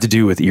didn't have to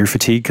do with ear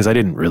fatigue, because I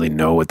didn't really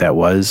know what that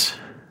was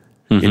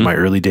in my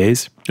early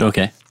days.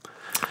 Okay.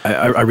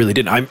 I really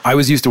didn't. I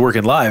was used to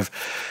working live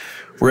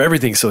where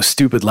everything's so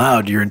stupid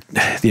loud.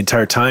 The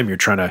entire time you're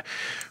trying to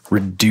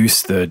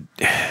reduce the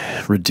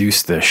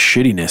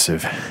shittiness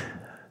of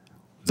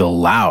the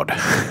loud,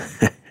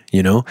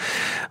 you know,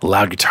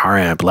 loud guitar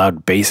amp,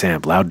 loud bass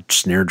amp, loud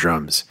snare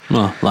drums.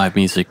 Well, live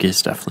music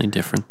is definitely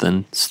different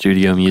than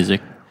studio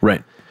music.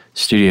 Right.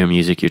 Studio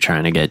music, you're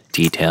trying to get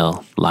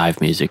detail. Live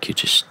music, you're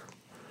just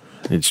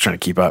trying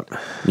to keep up.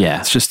 Yeah.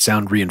 It's just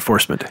sound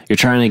reinforcement. You're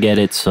trying to get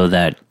it so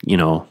that, you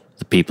know,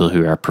 the people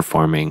who are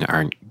performing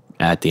aren't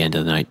at the end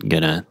of the night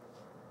gonna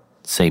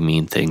say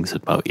mean things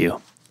about you.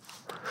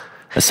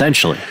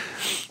 Essentially.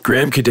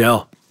 Graham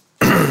Cadell,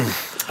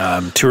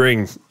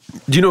 touring.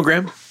 Do you know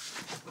Graham?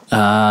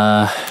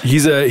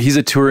 He's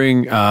a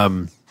touring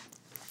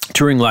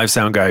live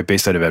sound guy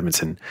based out of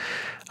Edmonton.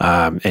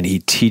 And he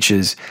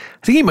teaches,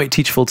 I think he might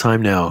teach full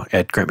time now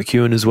at Grant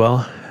MacEwan as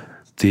well.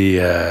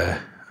 The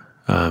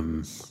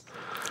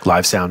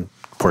live sound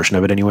portion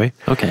of it anyway.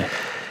 Okay.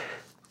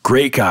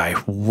 Great guy,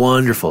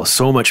 wonderful,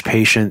 so much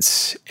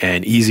patience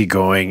and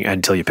easygoing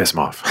until you piss him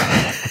off.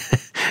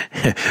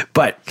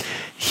 But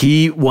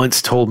he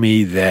once told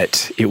me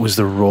that it was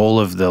the role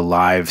of the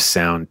live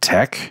sound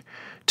tech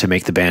to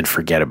make the band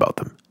forget about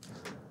them.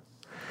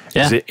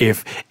 Yeah.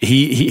 If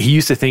he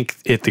used to think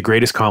it the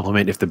greatest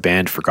compliment if the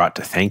band forgot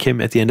to thank him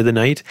at the end of the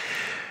night,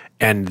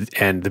 and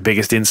the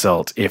biggest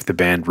insult if the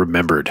band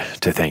remembered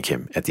to thank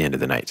him at the end of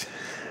the night.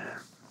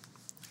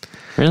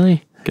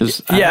 Really?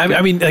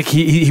 I mean, like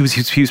he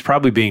was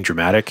probably being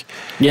dramatic.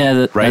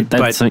 Yeah, right.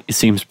 That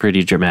seems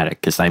pretty dramatic,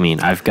 because I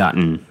mean, I've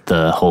gotten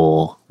the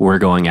whole "we're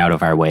going out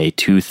of our way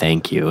to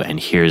thank you, and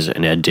here's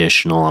an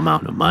additional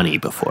amount of money"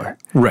 before.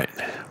 Right.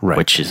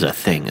 Which is a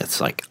thing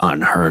that's like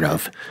unheard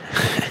of.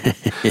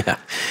 Yeah.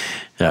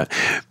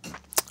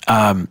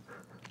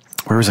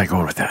 Where was I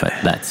going with that? But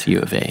that's U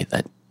of A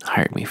that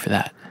hired me for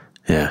that.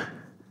 Yeah.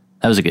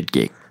 That was a good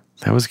gig.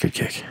 That was a good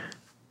gig.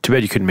 Too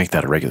bad you couldn't make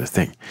that a regular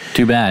thing.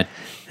 Too bad.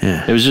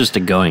 Yeah. It was just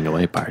a going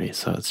away party,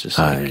 so it's just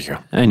there you go.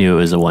 I knew it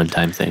was a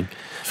one-time thing.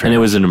 It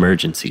was an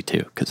emergency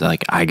too, because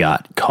like I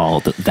got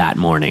called that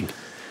morning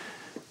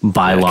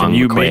by Long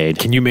McQuaid.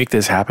 Can you make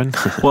this happen?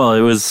 Well, it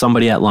was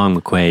somebody at Long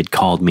McQuaid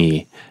called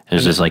me and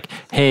was just like,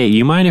 "Hey,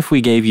 you mind if we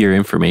gave your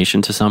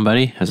information to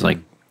somebody?" I was like,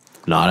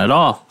 "Not at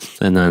all."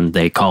 And then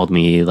they called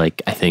me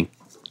like, I think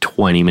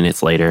 20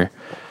 minutes later.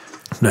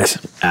 Nice.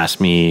 Asked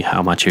me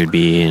how much it would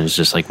be, and it's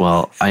just like,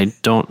 well, I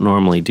don't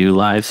normally do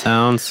live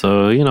sound,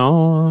 so, you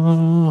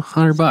know,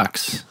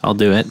 $100. I'll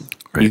do it.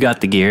 Right. You got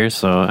the gear,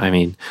 so, I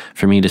mean,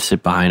 for me to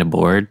sit behind a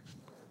board,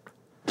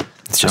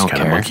 it's just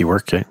kind of monkey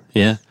work, okay?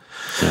 Yeah.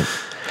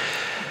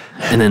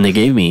 And then they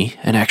gave me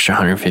an extra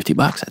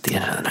 $150 at the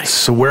end of the night.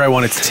 So where I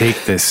wanted to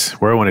take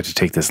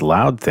this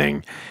loud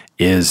thing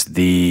is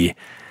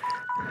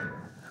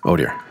oh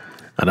dear,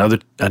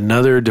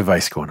 another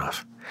device going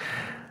off.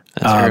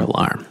 That's her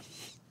alarm.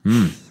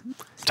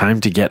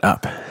 Time to get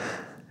up,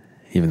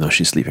 even though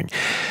she's sleeping.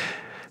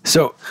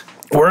 So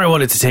where I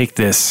wanted to take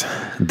this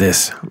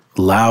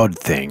loud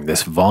thing,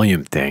 this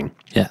volume thing,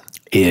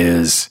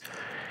 is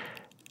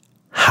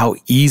how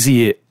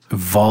easy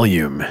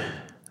volume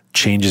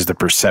changes the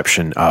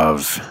perception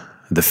of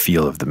the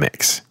feel of the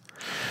mix,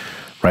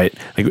 right?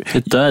 Like,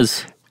 it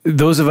does.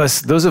 Those of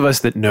us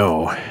that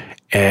know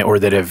or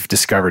that have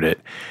discovered it,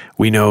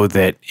 we know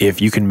that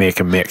if you can make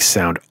a mix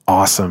sound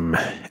awesome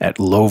at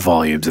low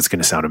volumes, it's going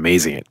to sound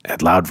amazing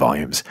at loud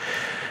volumes.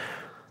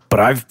 But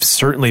I've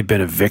certainly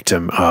been a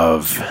victim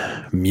of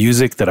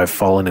music that I've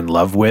fallen in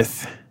love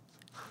with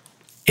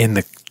in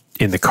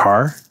the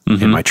car,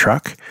 in my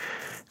truck,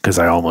 because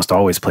I almost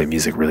always play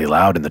music really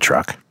loud in the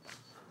truck.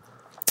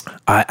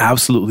 I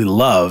absolutely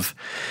love,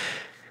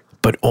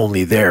 but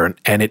only there.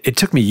 And it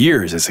took me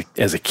years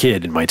as a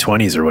kid in my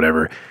 20s or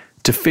whatever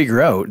to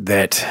figure out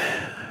that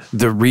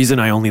the reason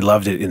I only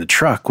loved it in the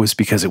truck was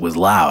because it was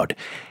loud.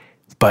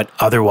 But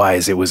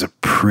otherwise, it was a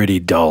pretty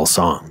dull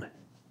song.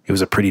 It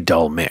was a pretty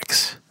dull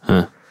mix.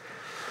 Huh.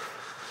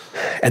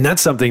 And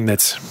that's something I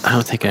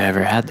don't think I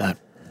ever had that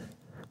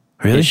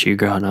issue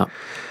growing up.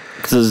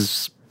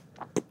 Because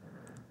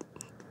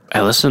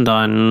I listened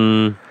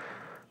on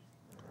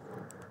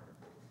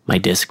my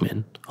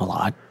Discman a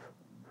lot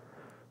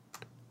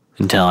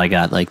until I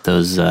got like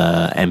those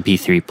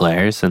MP3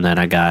 players, and then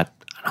I got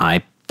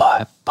an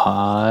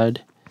iPod.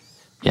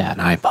 Yeah, an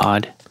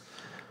iPod.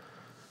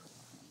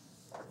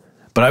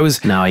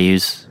 But now I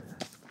use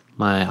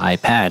my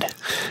iPad.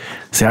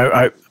 See,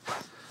 I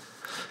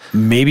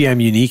maybe I'm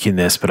unique in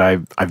this, but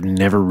I've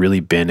never really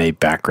been a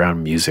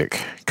background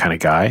music kind of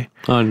guy.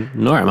 Oh,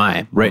 nor am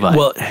I. Right.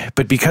 Well,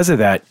 but because of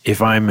that,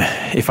 if I'm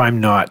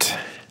not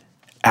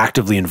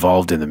actively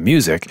involved in the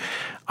music,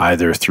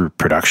 either through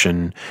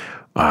production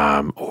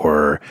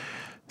or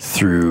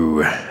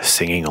through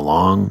singing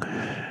along,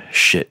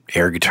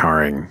 air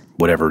guitaring,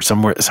 whatever,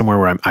 somewhere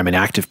where I'm an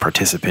active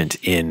participant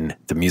in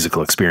the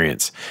musical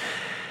experience.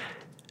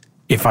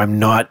 If I'm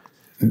not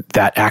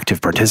that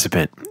active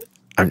participant,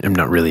 I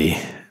don't really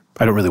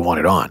want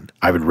it on.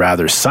 I would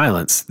rather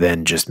silence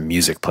than just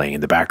music playing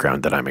in the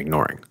background that I'm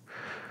ignoring.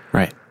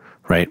 Right.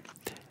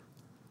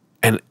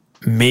 And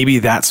maybe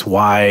that's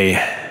why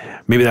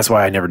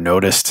I never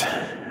noticed,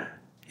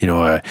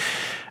 a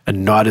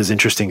not as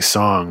interesting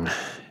song,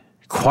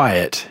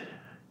 Quiet,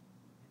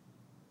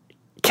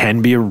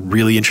 can be a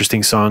really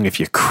interesting song if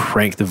you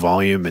crank the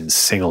volume and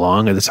sing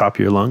along at the top of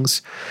your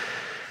lungs.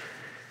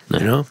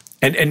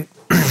 And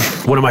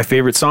one of my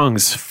favorite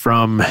songs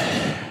from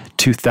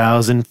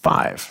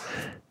 2005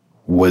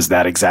 was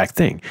that exact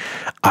thing.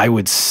 I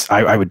would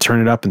turn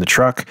it up in the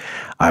truck.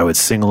 I would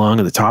sing along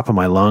at the top of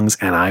my lungs,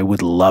 and I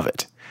would love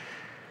it.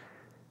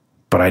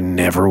 But I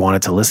never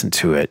wanted to listen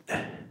to it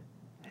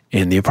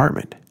in the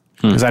apartment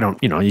because I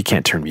don't. You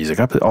can't turn music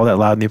up all that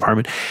loud in the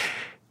apartment.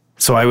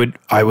 So I would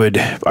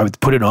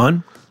put it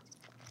on,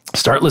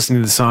 start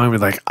listening to the song, and be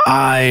like,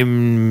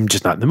 I'm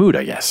just not in the mood,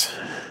 I guess.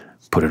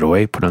 Put it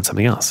away, put on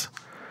something else.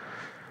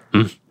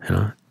 And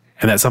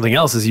that something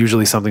else is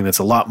usually something that's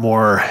a lot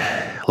more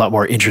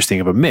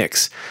interesting of a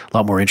mix, a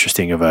lot more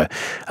interesting of an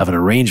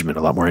arrangement,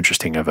 a lot more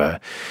interesting of a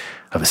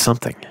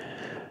something,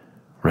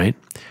 right?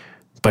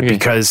 But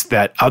because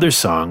that other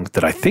song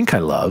that I think I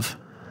love,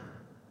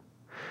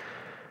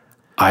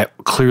 I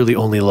clearly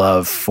only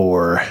love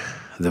for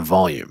the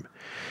volume.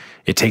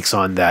 It takes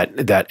on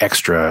that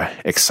extra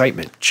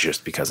excitement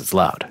just because it's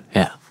loud.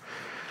 Yeah.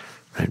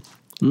 Right.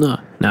 No,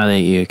 now that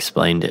you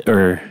explained it,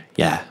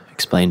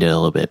 explained it a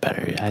little bit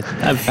better.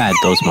 I've had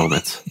those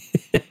moments.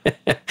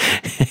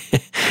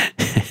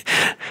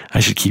 I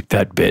should keep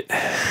that bit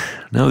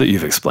now that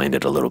you've explained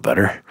it a little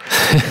better.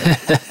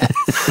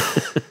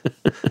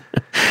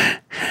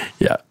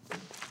 Yeah.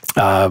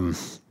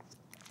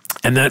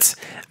 And that's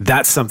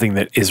something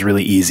that is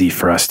really easy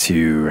for us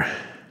to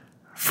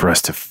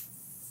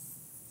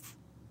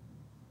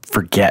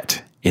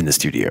forget in the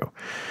studio.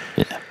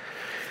 Yeah.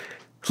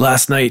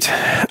 Last night,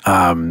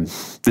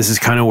 this is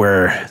kind of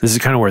where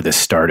this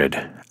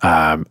started.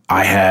 I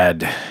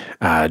had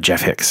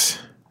Jeff Hicks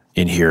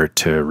in here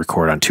to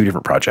record on 2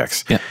 different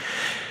projects. Yeah.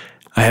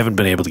 I haven't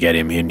been able to get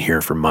him in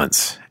here for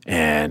months,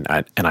 and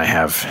I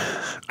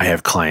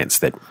have clients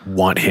that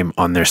want him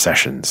on their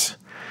sessions.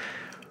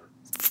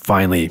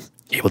 Finally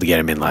able to get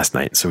him in last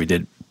night. So we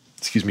did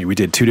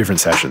 2 different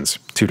sessions,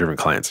 2 different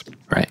clients.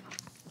 Right.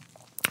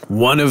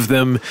 One of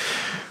them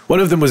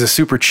was a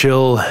super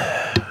chill,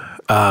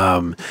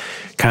 kind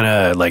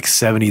of like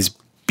 70s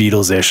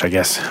Beatles-ish, I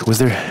guess. Was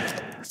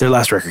their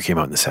last record came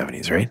out in the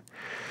 70s, right?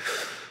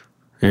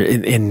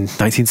 In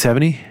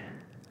 1970?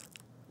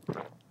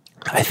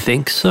 I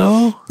think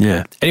so.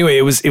 Yeah. Anyway,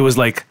 it was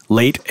like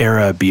late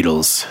era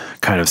Beatles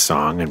kind of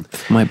song. And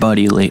my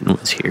buddy Leighton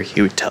was here.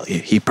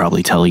 He'd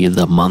probably tell you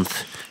the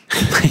month.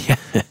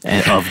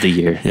 of the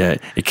year. Yeah,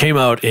 it came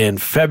out in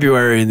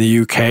February in the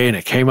UK, and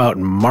it came out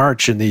in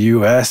March in the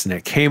US, and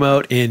it came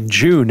out in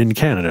June in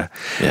Canada.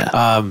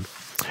 Yeah.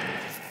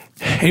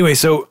 Anyway,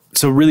 so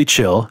really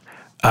chill.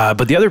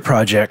 But the other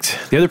project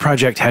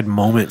had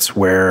moments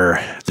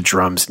where the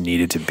drums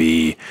needed to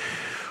be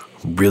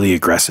really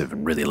aggressive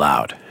and really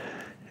loud.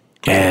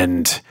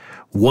 And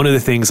one of the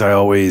things I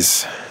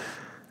always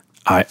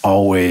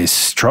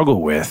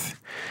struggle with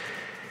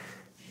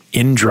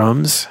in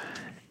drums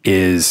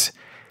is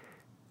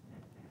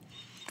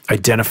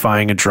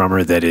identifying a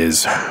drummer that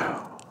is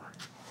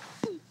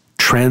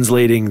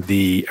translating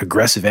the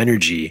aggressive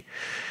energy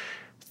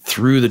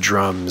through the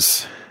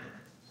drums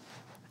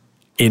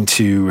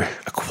into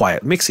a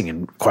quiet mixing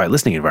and quiet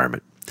listening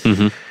environment.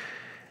 Mm-hmm.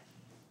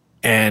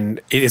 And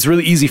it's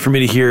really easy for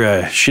me to hear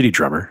a shitty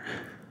drummer.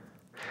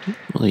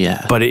 Well,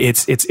 yeah. But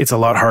it's a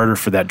lot harder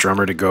for that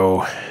drummer to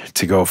go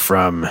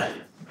from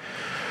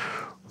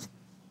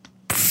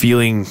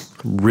feeling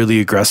really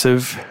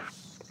aggressive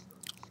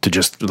to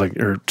just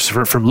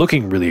from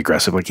looking really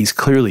aggressive, like he's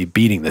clearly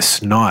beating the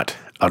snot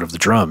out of the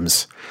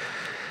drums.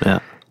 Yeah.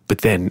 But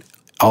then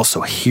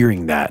also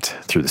hearing that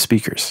through the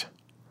speakers.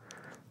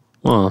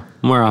 Well,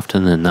 more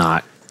often than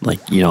not,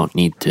 like you don't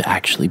need to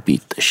actually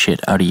beat the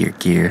shit out of your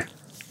gear.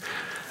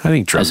 I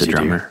think drums as a you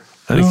do. drummer.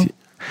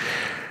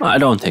 Well, I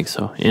don't think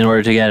so. In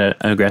order to get an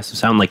aggressive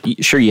sound, like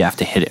sure you have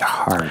to hit it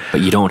hard,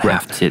 but you don't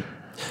have to.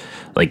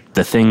 Like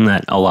the thing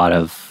that a lot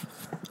of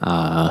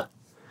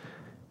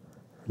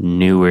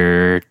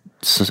newer,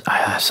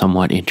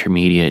 somewhat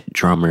intermediate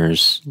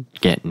drummers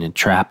get in a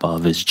trap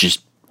of is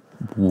just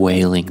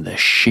wailing the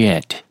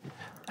shit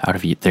out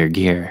of their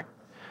gear.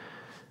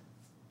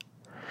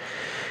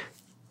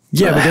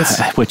 Yeah, but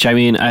that's which I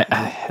mean,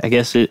 I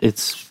guess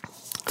it's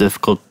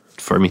difficult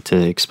for me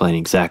to explain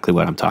exactly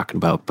what I'm talking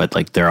about, but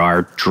like there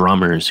are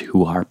drummers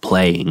who are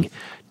playing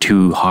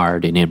too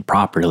hard and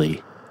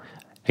improperly,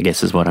 I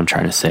guess is what I'm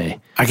trying to say.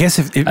 I guess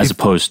if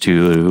opposed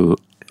to,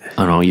 I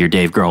don't know, your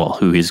Dave Grohl,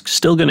 who is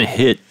still going to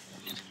hit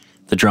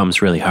the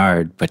drums really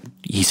hard, but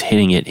he's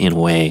hitting it in a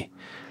way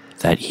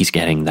that he's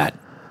getting that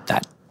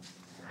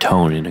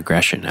tone and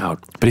aggression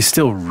out. But he's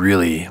still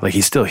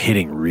he's still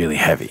hitting really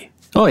heavy.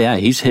 Oh yeah,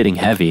 he's hitting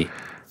heavy,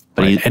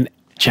 but right. And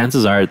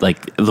chances are,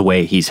 like the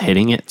way he's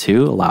hitting it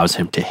too allows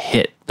him to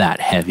hit that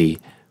heavy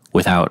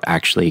without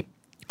actually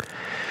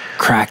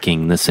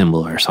cracking the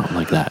cymbal or something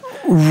like that.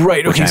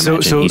 Right. Okay. So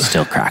he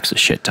still cracks a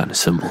shit ton of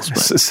cymbals.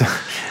 But.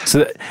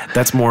 So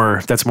that's more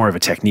of a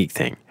technique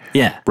thing.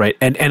 Yeah. Right.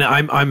 And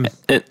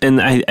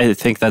I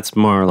think that's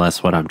more or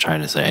less what I'm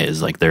trying to say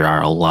is like there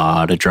are a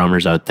lot of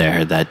drummers out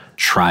there that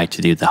try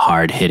to do the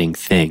hard hitting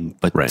thing,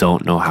 but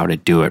don't know how to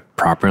do it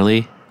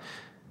properly.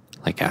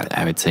 Like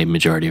I would say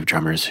majority of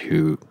drummers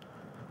who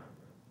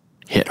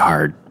hit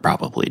hard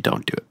probably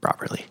don't do it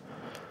properly.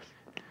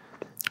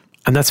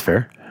 And that's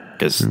fair.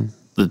 Because I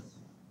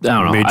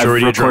don't know.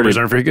 Majority of drummers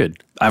aren't very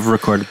good. I've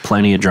recorded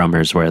plenty of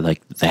drummers where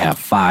like they have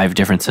 5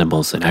 different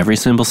cymbals and every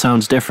cymbal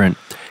sounds different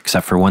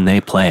except for when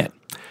they play it.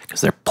 Because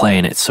they're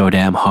playing it so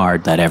damn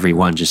hard that every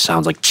one just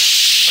sounds like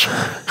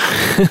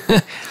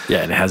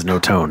yeah, and it has no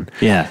tone.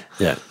 Yeah.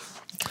 Yeah.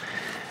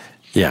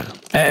 Yeah.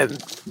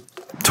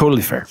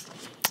 Totally fair.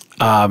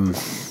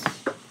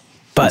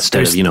 But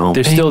there's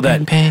still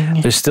that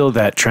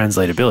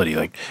translatability.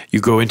 Like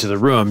you go into the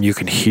room, you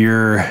can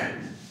hear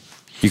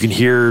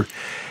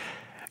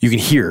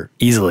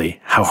easily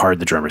how hard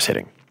the drummer's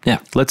hitting. Yeah.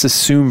 Let's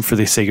assume for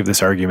the sake of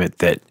this argument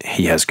that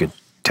he has good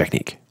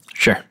technique.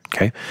 Sure.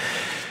 Okay.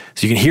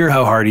 So you can hear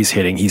how hard he's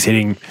hitting. He's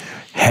hitting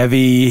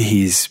heavy.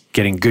 He's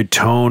getting good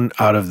tone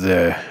out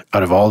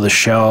of all the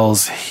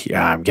shells.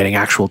 Getting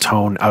actual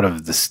tone out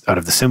of the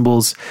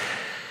cymbals.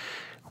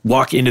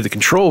 Walk into the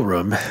control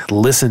room,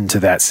 listen to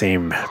that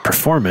same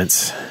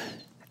performance,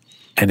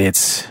 and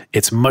it's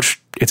a much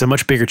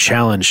bigger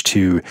challenge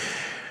to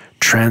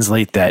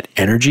translate that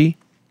energy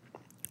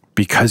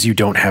because you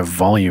don't have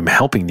volume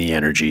helping the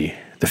energy,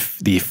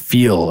 the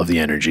feel of the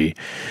energy.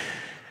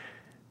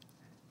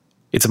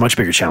 It's a much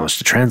bigger challenge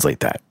to translate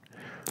that,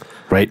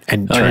 right?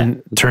 And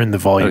turn the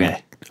volume.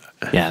 Okay.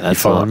 Yeah,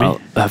 that's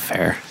a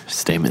fair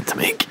statement to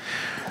make.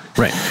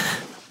 Right.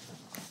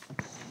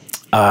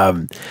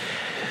 And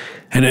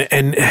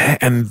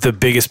the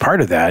biggest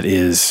part of that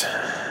is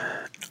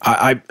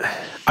I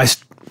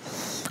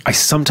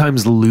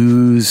sometimes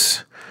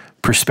lose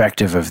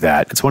perspective of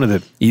that. It's one of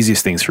the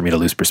easiest things for me to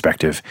lose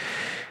perspective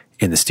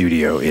in the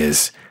studio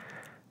is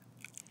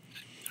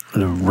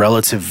the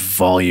relative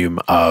volume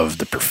of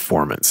the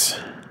performance.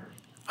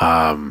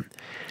 And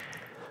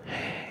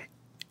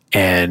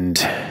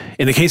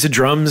in the case of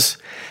drums,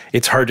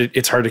 it's hard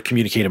to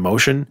communicate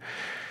emotion.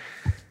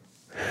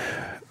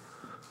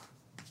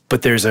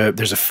 But there's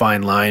a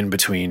fine line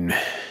between,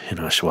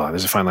 there's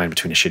a fine line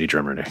between a shitty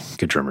drummer and a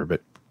good drummer,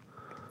 but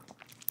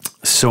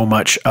so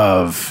much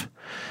of,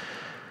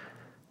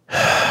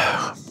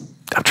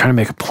 I'm trying to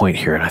make a point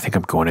here and I think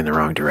I'm going in the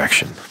wrong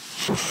direction.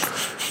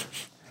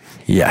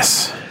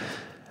 Yes.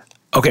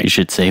 Okay. You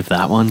should save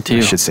that one too.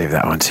 I should save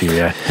that one too,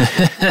 yeah.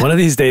 One of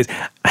these days,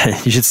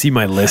 you should see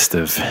my list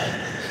of...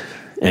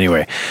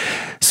 Anyway,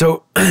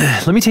 so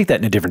let me take that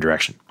in a different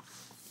direction.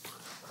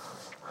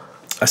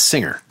 A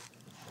singer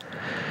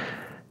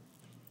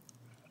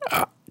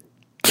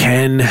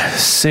can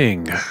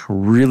sing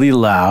really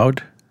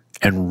loud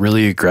and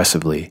really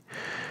aggressively,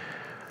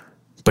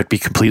 but be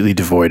completely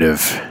devoid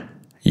of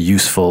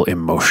useful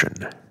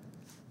emotion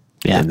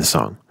in the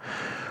song,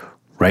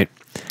 right?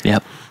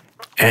 Yep.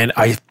 And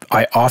I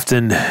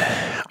often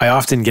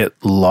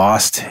get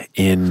lost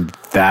in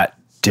that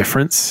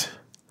difference.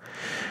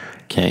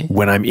 Okay.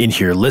 When I'm in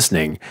here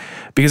listening,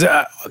 because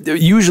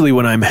usually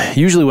when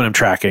I'm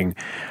tracking,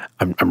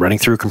 I'm running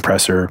through a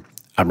compressor,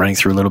 I'm running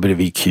through a little bit of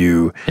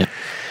EQ,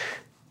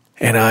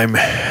 and I'm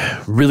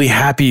really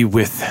happy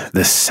with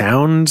the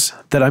sounds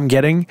that I'm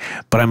getting,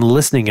 but I'm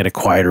listening at a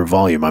quieter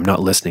volume. I'm not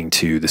listening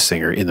to the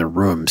singer in the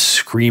room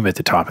scream at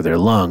the top of their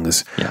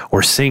lungs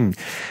or sing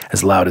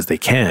as loud as they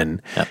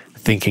can,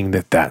 thinking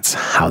that that's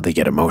how they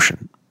get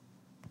emotion.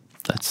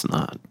 That's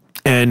not.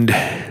 And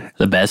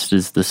the best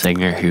is the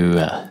singer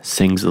who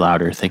sings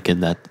louder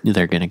thinking that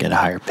they're going to get a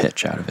higher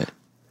pitch out of it.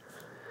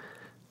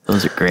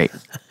 Those are great.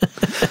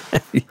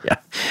 Yeah.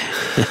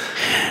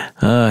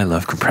 I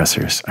love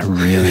compressors. I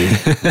really,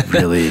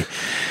 really...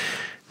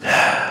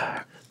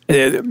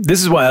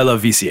 This is why I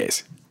love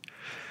VCAs.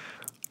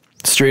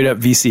 Straight up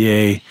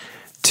VCA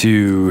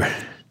to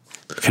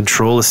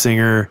control a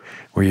singer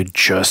where you're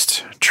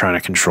just trying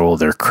to control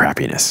their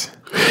crappiness.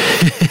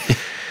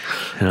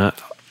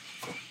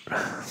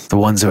 The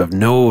ones who have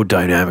no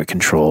dynamic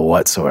control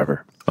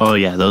whatsoever. Oh,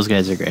 yeah. Those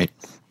guys are great.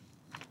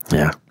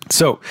 Yeah.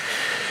 So,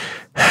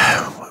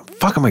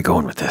 fuck am I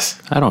going with this?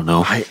 I don't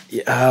know.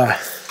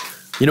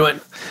 You know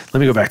what? Let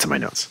me go back to my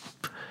notes.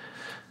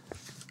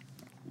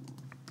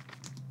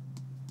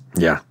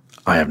 Yeah,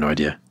 I have no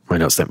idea. My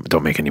notes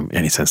don't make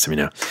any sense to me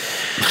now.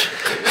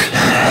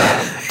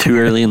 Too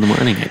early in the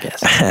morning, I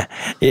guess.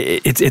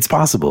 It's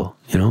possible.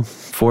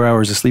 4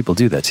 hours of sleep will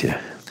do that to you.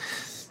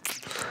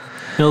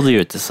 He'll do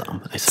it to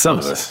some, I suppose. Some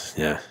of us,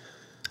 yeah.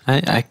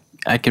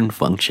 I can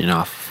function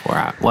off 4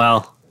 hours.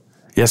 Well,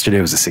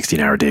 yesterday was a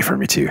 16-hour day for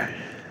me too.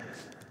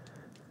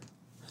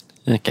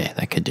 Okay,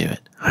 that could do it.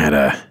 I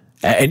had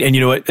and you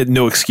know what?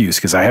 No excuse,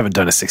 because I haven't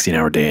done a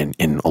 16-hour day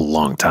in a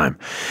long time.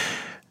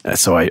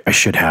 So I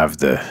should have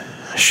the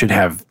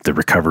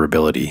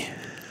recoverability.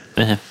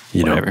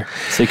 Whatever.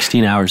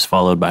 16 hours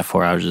followed by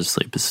 4 hours of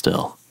sleep is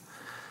still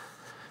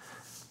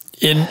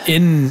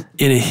in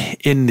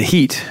the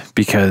heat,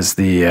 because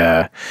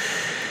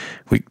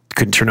we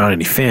couldn't turn on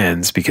any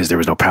fans because there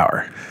was no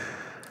power.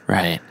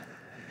 Right.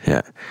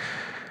 Yeah.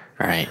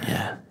 Right.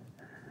 Yeah.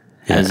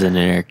 I was in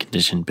an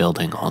air-conditioned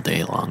building all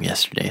day long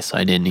yesterday, so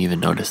I didn't even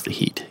notice the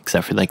heat,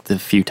 except for like the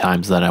few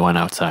times that I went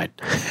outside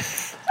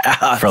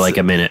for like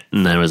a minute,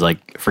 and then I was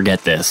like,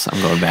 forget this,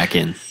 I'm going back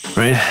in.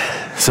 Right?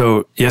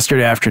 So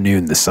yesterday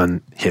afternoon, the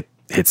sun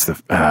hits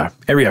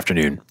every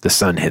afternoon, the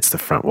sun hits the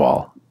front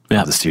wall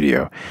of the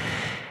studio,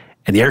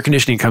 and the air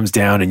conditioning comes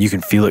down, and you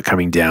can feel it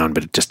coming down,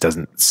 but it just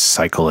doesn't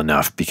cycle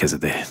enough because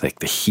of the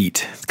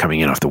heat coming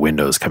in off the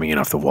windows, coming in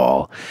off the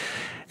wall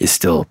is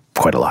still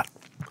quite a lot.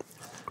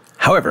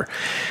 However,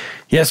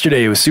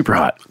 yesterday it was super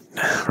hot,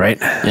 right?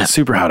 Yeah.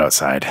 Super hot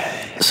outside.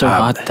 So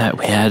hot that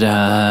we had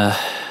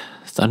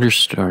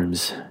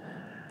thunderstorms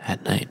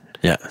at night.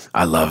 Yeah,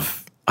 I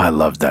loved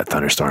that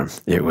thunderstorm.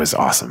 It was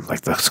awesome.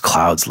 Like those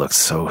clouds looked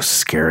so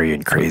scary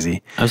and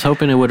crazy. I was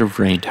hoping it would have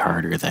rained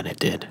harder than it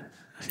did.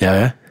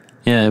 Yeah?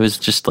 Yeah, it was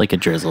just like a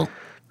drizzle.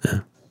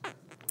 Yeah,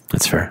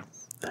 that's fair.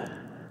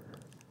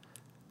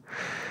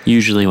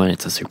 Usually when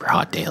it's a super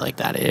hot day like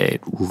that,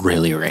 it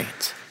really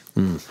rains.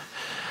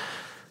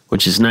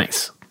 Which is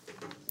nice.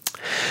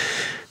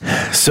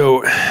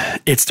 So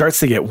it starts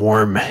to get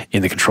warm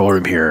in the control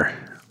room here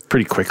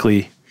pretty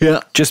quickly. Yeah.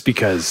 Just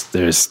because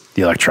there's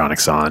the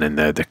electronics on and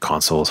the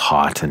console's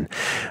hot and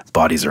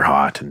bodies are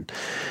hot. And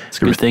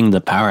it's a good thing the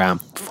power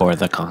amp for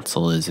the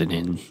console isn't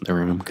in the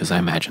room, because I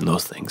imagine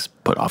those things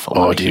put off a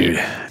lot of heat.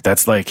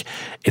 That's like,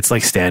 it's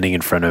like standing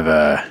in front of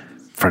a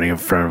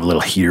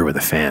little heater with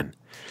a fan.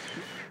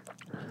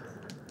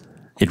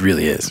 It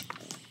really is.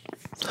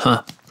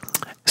 Huh.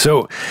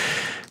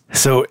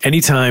 So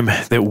anytime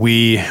that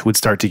we would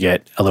start to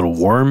get a little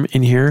warm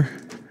in here,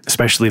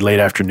 especially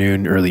late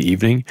afternoon, early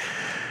evening,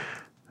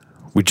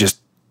 we'd just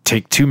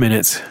take 2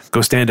 minutes,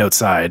 go stand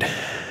outside,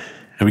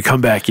 and we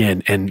come back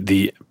in, and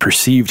the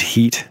perceived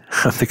heat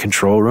of the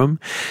control room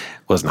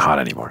wasn't hot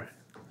anymore.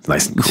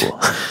 Nice and cool.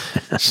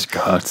 Just go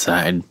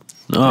outside.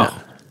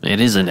 Oh, yeah. It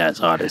isn't as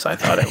hot as I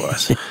thought it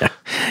was.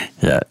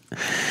 Yeah.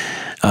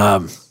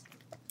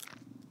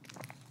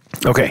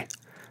 Okay.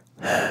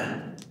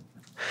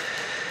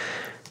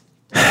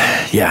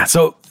 Yeah,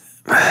 so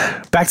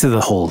back to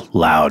the whole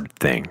loud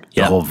thing,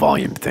 the whole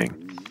volume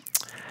thing.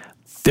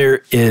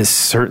 There is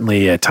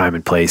certainly a time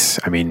and place.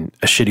 I mean,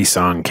 a shitty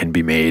song can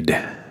be made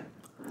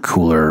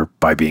cooler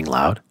by being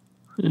loud.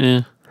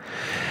 Yeah.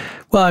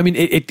 Well, I mean,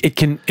 it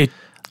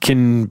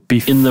can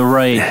be in the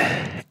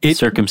right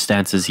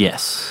circumstances.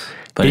 Yes.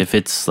 But if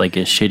it's like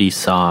a shitty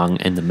song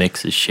and the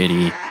mix is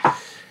shitty,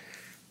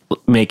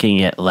 making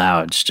it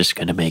loud's just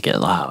going to make it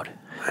loud.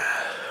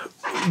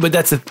 But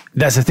that's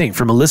the thing.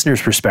 From a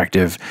listener's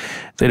perspective,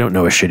 they don't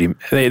know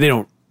they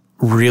don't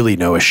really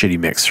know a shitty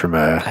mix from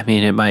a... I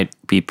mean, it might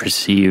be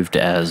perceived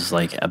as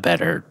like a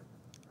better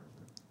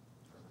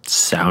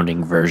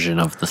sounding version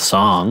of the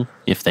song.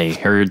 If they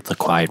heard the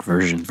quiet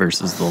version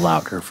versus the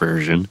louder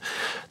version,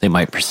 they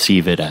might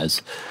perceive it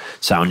as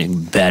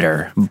sounding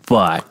better,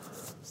 but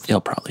it'll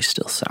probably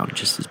still sound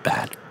just as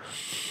bad.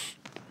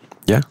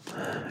 Yeah,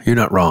 you're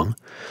not wrong.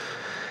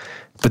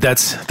 But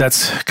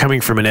that's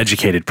coming from an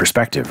educated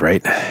perspective,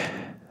 right?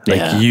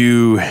 Like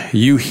you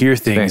hear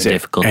things. It's very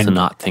difficult to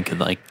not think of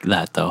like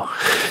that, though.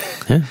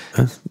 Yeah,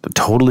 that's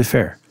totally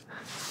fair.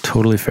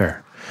 Totally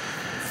fair.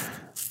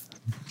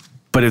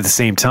 But at the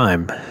same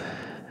time,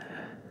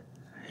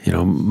 you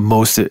know,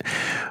 most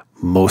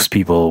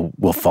people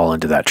will fall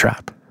into that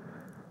trap.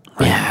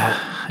 Right?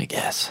 Yeah, I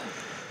guess.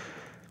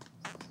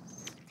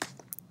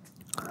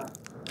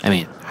 I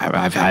mean,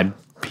 I've had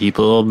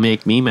people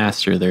make me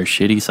master their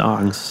shitty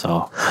songs,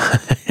 so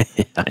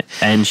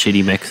and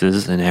shitty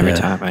mixes, and every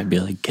time I'd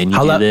be like, "Can you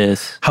do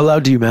this?" How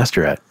loud do you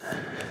master at?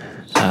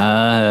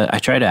 I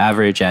try to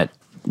average at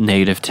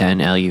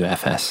 -10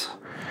 LUFS,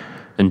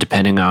 and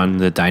depending on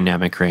the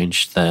dynamic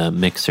range the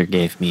mixer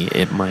gave me,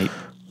 it might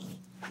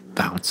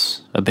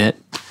bounce a bit.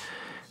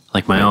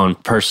 Like my own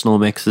personal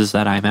mixes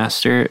that I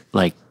master,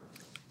 like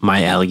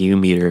my LU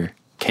meter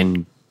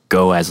can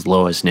go as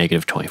low as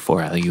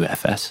 -24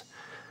 LUFS.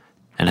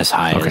 And as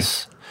high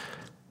as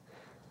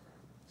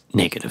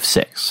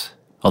 -6.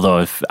 Although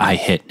if I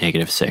hit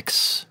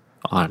 -6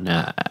 on,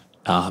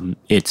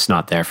 it's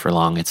not there for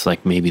long. It's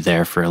like maybe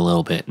there for a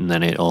little bit, and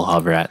then it'll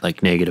hover at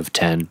like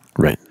 -10.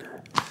 Right.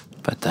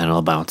 But then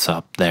it'll bounce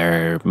up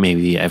there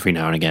maybe every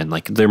now and again.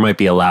 Like there might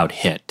be a loud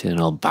hit, and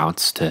it'll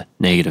bounce to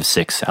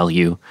 -6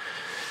 LU.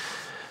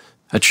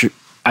 I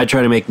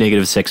try to make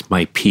 -6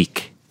 my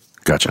peak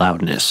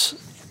loudness.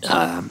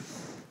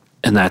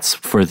 And that's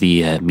for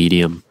the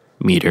medium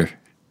meter.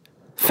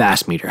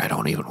 Fast meter I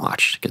don't even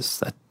watch because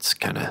that's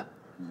kind of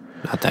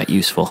not that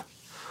useful.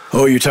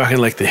 Oh, you're talking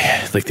like the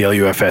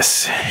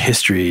LUFS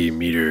history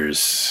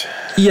meters.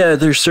 Yeah,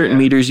 there's certain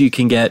meters you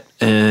can get,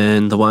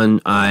 and the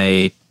one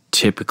I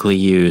typically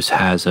use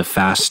has a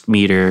fast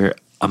meter,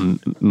 a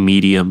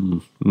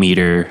medium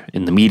meter,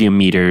 and the medium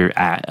meter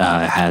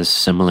has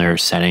similar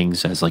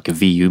settings as like a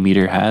VU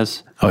meter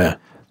has. Oh yeah.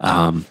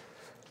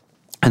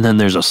 And then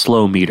there's a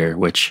slow meter,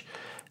 which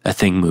a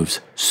thing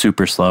moves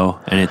super slow,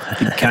 and it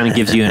kind of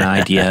gives you an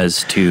idea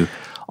as to,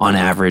 on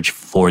average,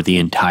 for the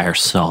entire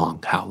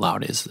song, how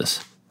loud is this?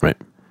 Right.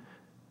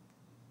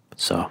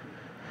 So,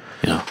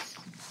 you know,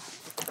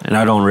 and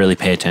I don't really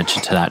pay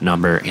attention to that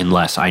number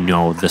unless I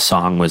know the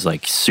song was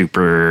like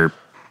super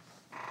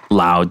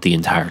loud the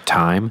entire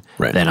time.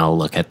 Right. Then I'll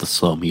look at the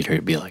slow meter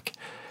and be like,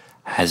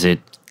 has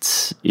it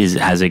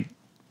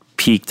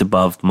peaked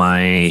above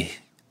my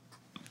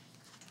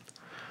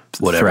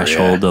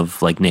threshold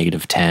of like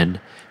 -10?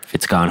 If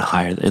it's gone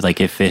higher,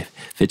 like if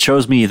it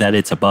shows me that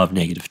it's above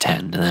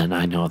 -10, then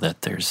I know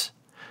that there's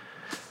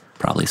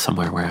probably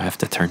somewhere where I have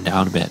to turn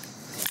down a bit.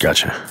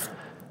 Gotcha.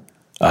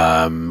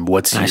 I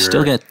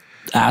still get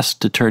asked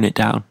to turn it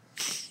down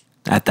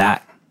at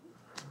that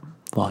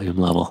volume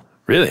level.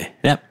 Really?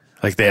 Yep.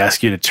 Like they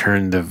ask you to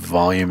turn the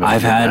volume.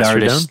 I've had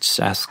artists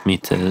ask me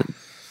to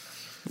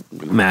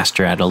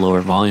master at a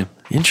lower volume.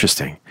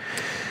 Interesting.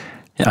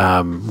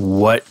 Yep.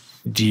 What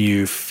do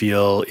you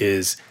feel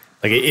is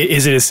like?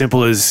 Is it as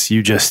simple as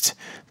you just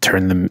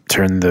turn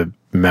the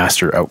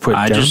master output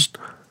down? I just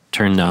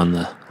turn down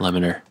the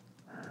limiter.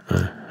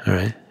 All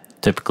right.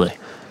 Typically,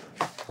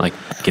 like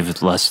give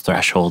it less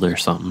threshold or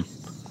something.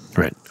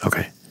 Right.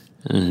 Okay.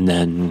 And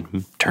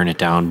then turn it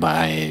down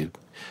by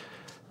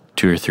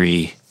 2 or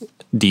 3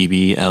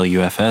 dB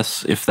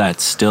LUFS. If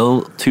that's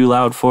still too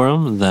loud for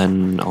them,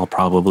 then I'll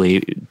probably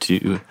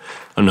do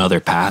another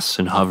pass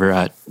and hover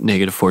at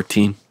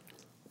 -14.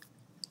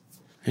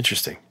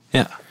 Interesting.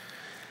 Yeah.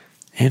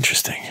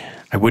 Interesting.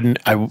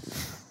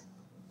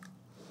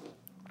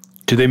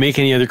 Do they make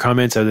any other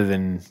comments other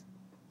than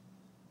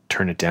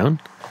turn it down?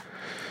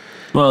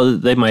 Well,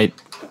 they might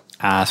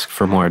ask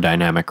for more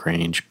dynamic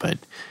range, but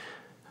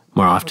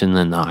more often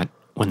than not,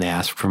 when they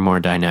ask for more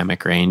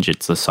dynamic range,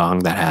 it's a song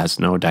that has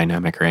no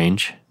dynamic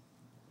range.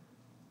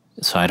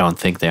 So I don't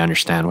think they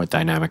understand what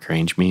dynamic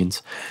range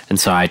means. And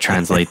so I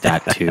translate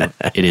that to,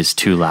 it is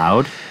too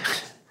loud.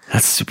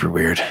 That's super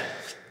weird.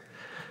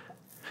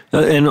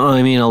 And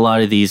I mean, a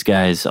lot of these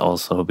guys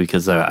also,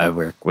 because I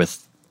work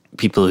with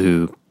people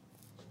who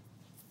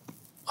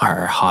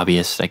are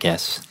hobbyists, I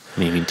guess,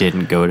 maybe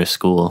didn't go to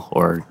school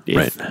or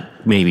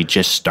maybe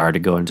just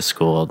started going to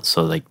school.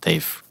 So like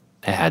they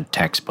had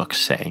textbooks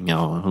saying,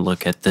 oh,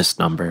 look at this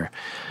number.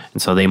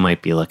 And so they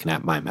might be looking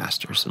at my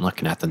masters and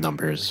looking at the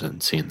numbers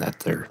and seeing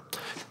that they're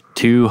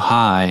too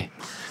high.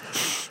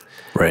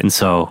 Right. And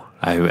so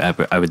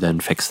I would then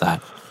fix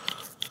that.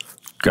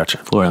 Gotcha.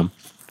 For them.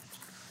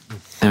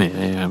 I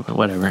mean,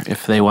 whatever.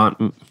 If they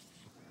want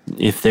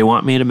if they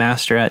want me to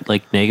master at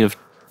like negative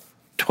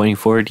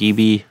 24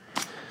 dB,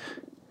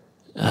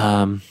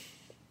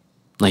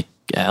 like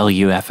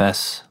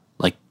LUFS,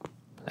 like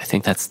I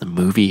think that's the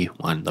movie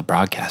one, the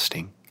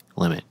broadcasting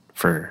limit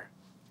for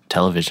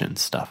television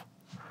stuff.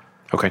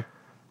 Okay.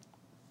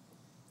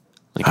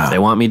 Like if they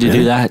want me to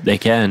do that, they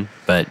can,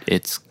 but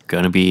it's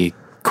going to be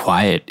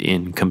quiet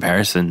in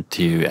comparison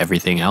to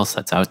everything else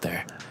that's out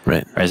there.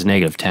 Right. Whereas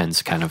negative 10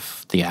 is kind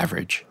of the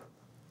average,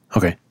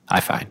 Okay. I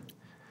find.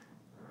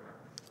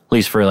 At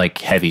least for like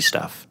heavy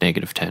stuff,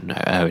 negative 10,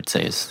 I would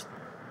say is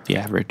the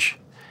average.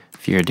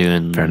 If you're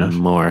doing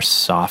more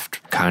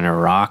soft kind of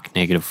rock,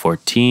 negative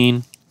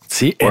 14.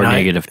 See, or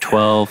negative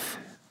 12.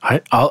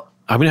 I'm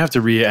going to have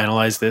to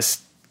reanalyze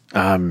this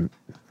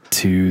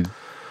to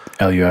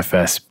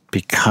LUFS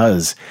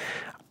because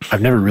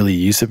I've never really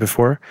used it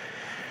before.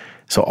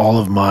 So all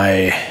of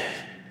my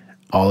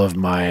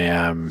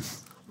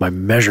my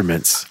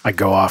measurements, I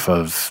go off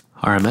of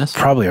RMS?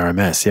 Probably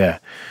RMS, yeah.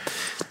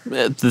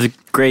 The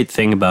great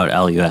thing about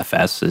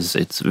LUFS is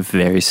it's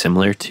very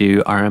similar to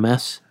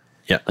RMS.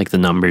 Yeah. Like the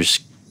numbers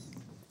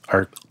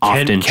are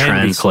often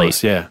translate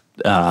close, yeah.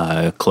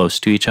 Close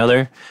to each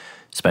other,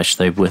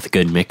 especially with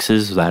good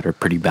mixes that are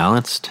pretty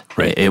balanced.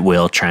 Right. It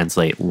will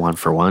translate one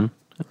for one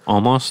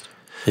almost.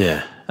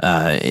 Yeah.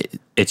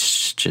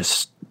 It's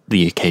just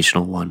the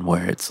occasional one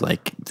where it's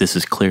like, this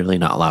is clearly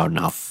not loud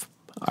enough.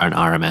 An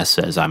RMS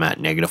says I'm at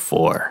negative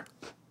 4,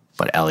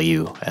 but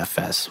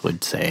LUFS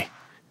would say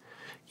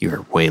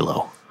you're way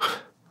low.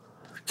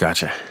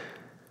 Gotcha.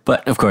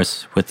 But of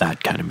course, with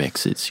that kind of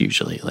mix, it's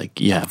usually like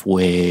you have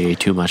way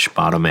too much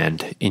bottom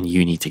end and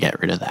you need to get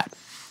rid of that.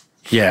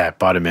 Yeah,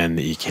 bottom end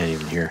that you can't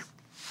even hear.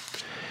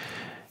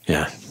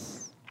 Yeah.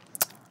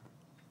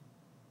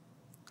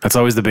 That's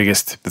always the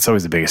biggest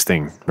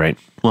thing, right?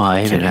 Well,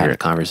 I even had a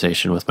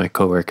conversation with my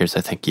coworkers,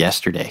 I think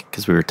yesterday,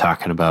 because we were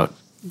talking about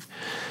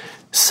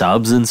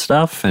subs and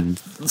stuff, and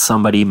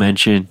somebody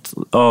mentioned,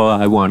 oh,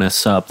 I want a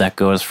sub that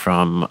goes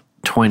from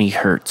 20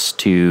 hertz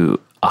to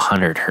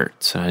 100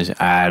 hertz.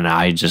 And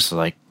I just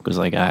like was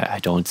like, I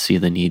don't see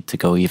the need to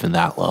go even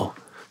that low.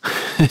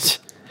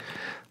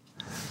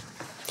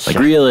 Like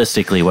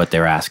realistically, what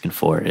they're asking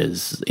for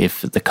is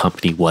if the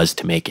company was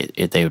to make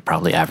it, they would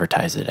probably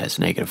advertise it as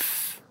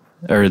negative,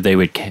 or they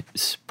would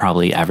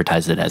probably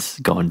advertise it as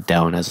going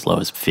down as low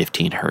as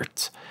 15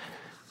 hertz.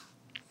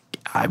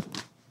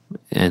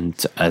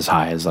 And as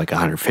high as like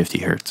 150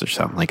 hertz or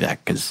something like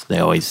that, because they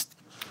always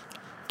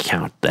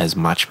count as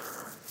much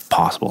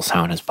possible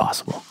sound as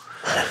possible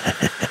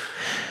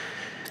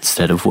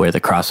instead of where the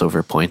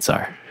crossover points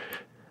are.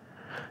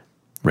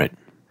 Right.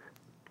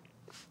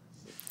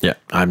 Yeah,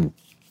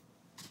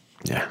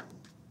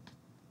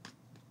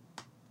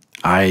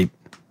 I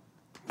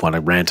want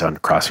to rant on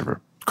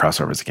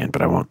crossovers again,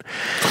 but I won't.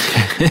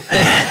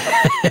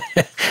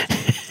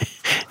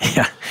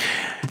 Yeah.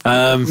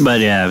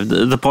 But yeah,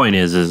 the point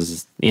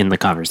is in the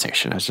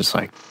conversation, I was just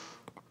like,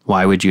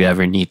 why would you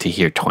ever need to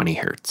hear 20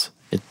 hertz?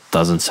 It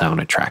doesn't sound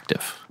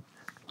attractive.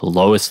 The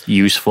lowest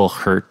useful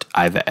hertz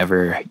I've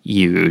ever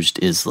used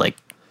is like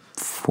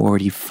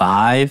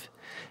 45.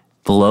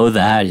 Below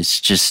that is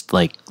just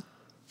like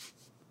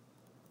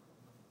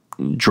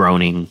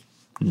droning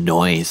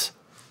noise.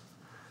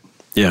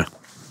 Yeah.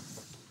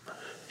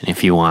 And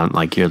if you want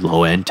like your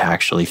low end to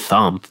actually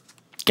thump,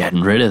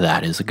 getting rid of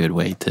that is a good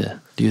way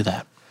to do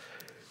that.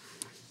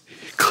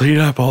 Clean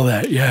up all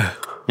that, yeah.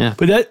 Yeah.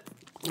 But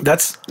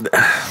that's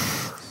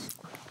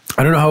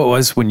I don't know how it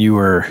was when you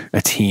were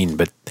a teen,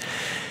 but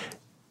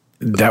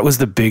that was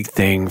the big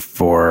thing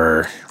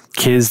for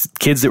kids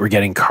that were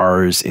getting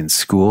cars in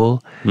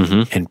school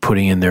and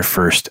putting in their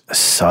first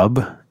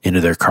sub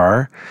into their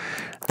car.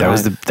 That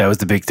was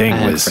the big thing. I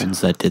had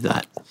friends that did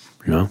that.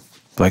 You know,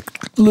 like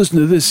listen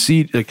to this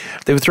CD. Like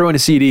they would throw in a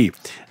CD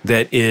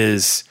that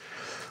is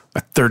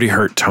a 30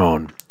 hertz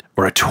tone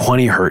or a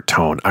 20 hertz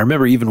tone. I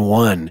remember even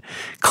one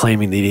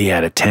claiming that he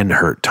had a 10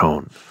 hertz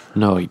tone.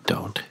 No, you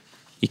don't.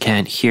 You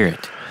can't hear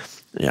it.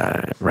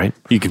 Yeah, right.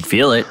 You can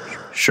feel it,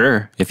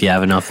 sure, if you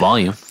have enough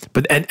volume.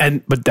 But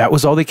but that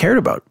was all they cared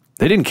about.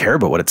 They didn't care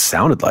about what it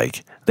sounded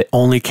like. They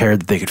only cared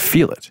that they could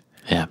feel it.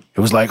 Yeah. It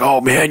was like, oh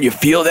man, you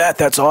feel that?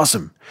 That's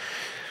awesome.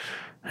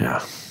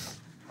 Yeah.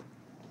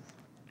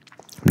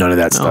 None of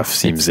that stuff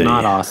seems it's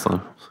not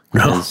awesome.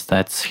 Because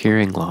that's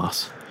hearing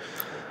loss.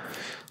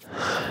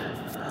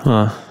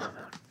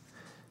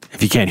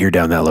 If you can't hear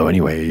down that low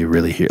anyway, are you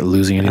really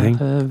losing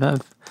anything?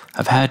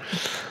 I've had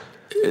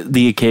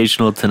the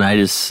occasional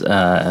tinnitus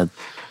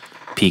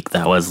peak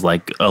that was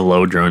like a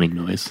low droning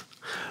noise.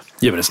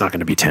 Yeah, but it's not going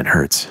to be 10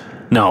 hertz.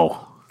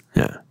 No.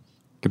 Yeah.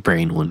 Your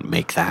brain wouldn't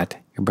make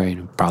that. Your brain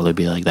would probably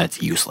be like,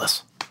 that's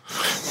useless.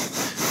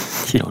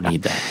 You don't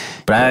need that.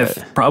 But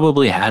I've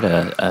probably had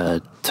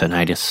a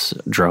tinnitus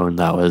drone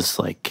that was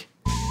like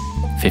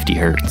 50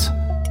 hertz.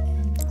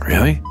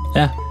 Really?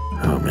 Yeah.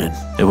 Oh, man.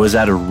 It was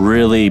at a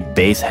really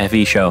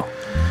bass-heavy show.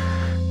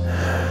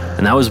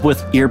 And that was with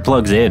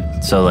earplugs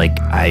in. So, like,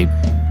 I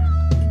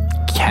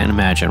can't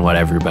imagine what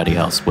everybody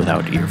else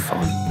without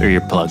earphone or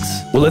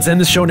earplugs. Well, let's end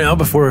the show now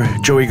before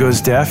Joey goes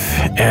deaf,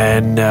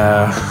 and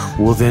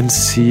we'll then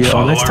see you all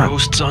Follow next our time.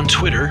 hosts on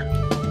Twitter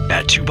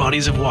at 2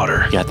 Bodies of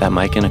Water, You got that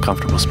mic in a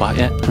comfortable spot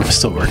yet? I'm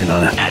still working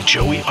on it. at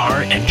Joey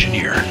R.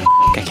 Engineer.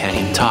 I can't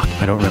even talk.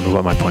 I don't remember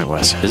what my point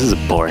was. This is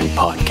a boring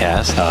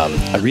podcast.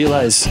 I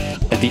realize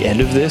at the end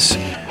of this,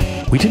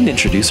 we didn't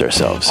introduce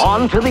ourselves.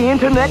 On to the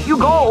internet you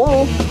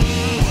go.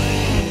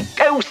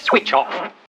 Go switch off.